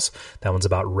Fireballs. That one's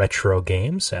about retro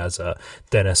games, as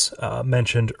Dennis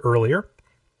mentioned earlier.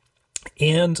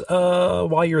 And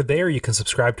while you're there, you can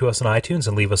subscribe to us on iTunes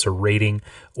and leave us a rating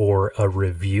or a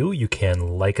review. You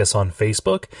can like us on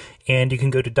Facebook, and you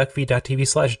can go to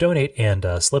duckfeed.tv/donate and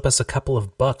slip us a couple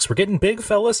of bucks. We're getting big,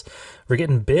 fellas. We're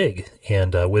getting big,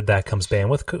 and with that comes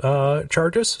bandwidth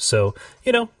charges. So,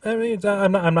 I mean,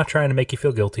 I'm not trying to make you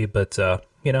feel guilty, but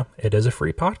it is a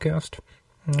free podcast.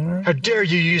 How dare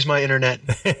you use my internet?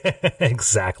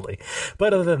 Exactly.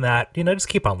 But other than that, just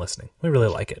keep on listening. We really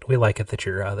like it. We like it that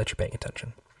you're paying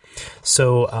attention.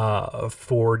 So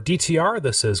for DTR,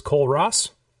 this is Cole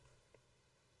Ross,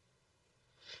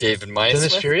 David Meisner,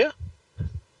 Dennis Furia,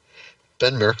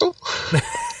 Ben Merkel.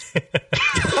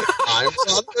 I'm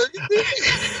Todd Burgundy.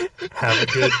 Have a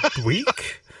good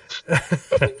week.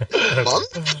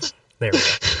 Month? There we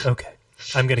go. Okay.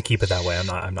 I'm going to keep it that way. I'm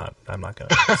not going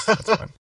to. That's fine.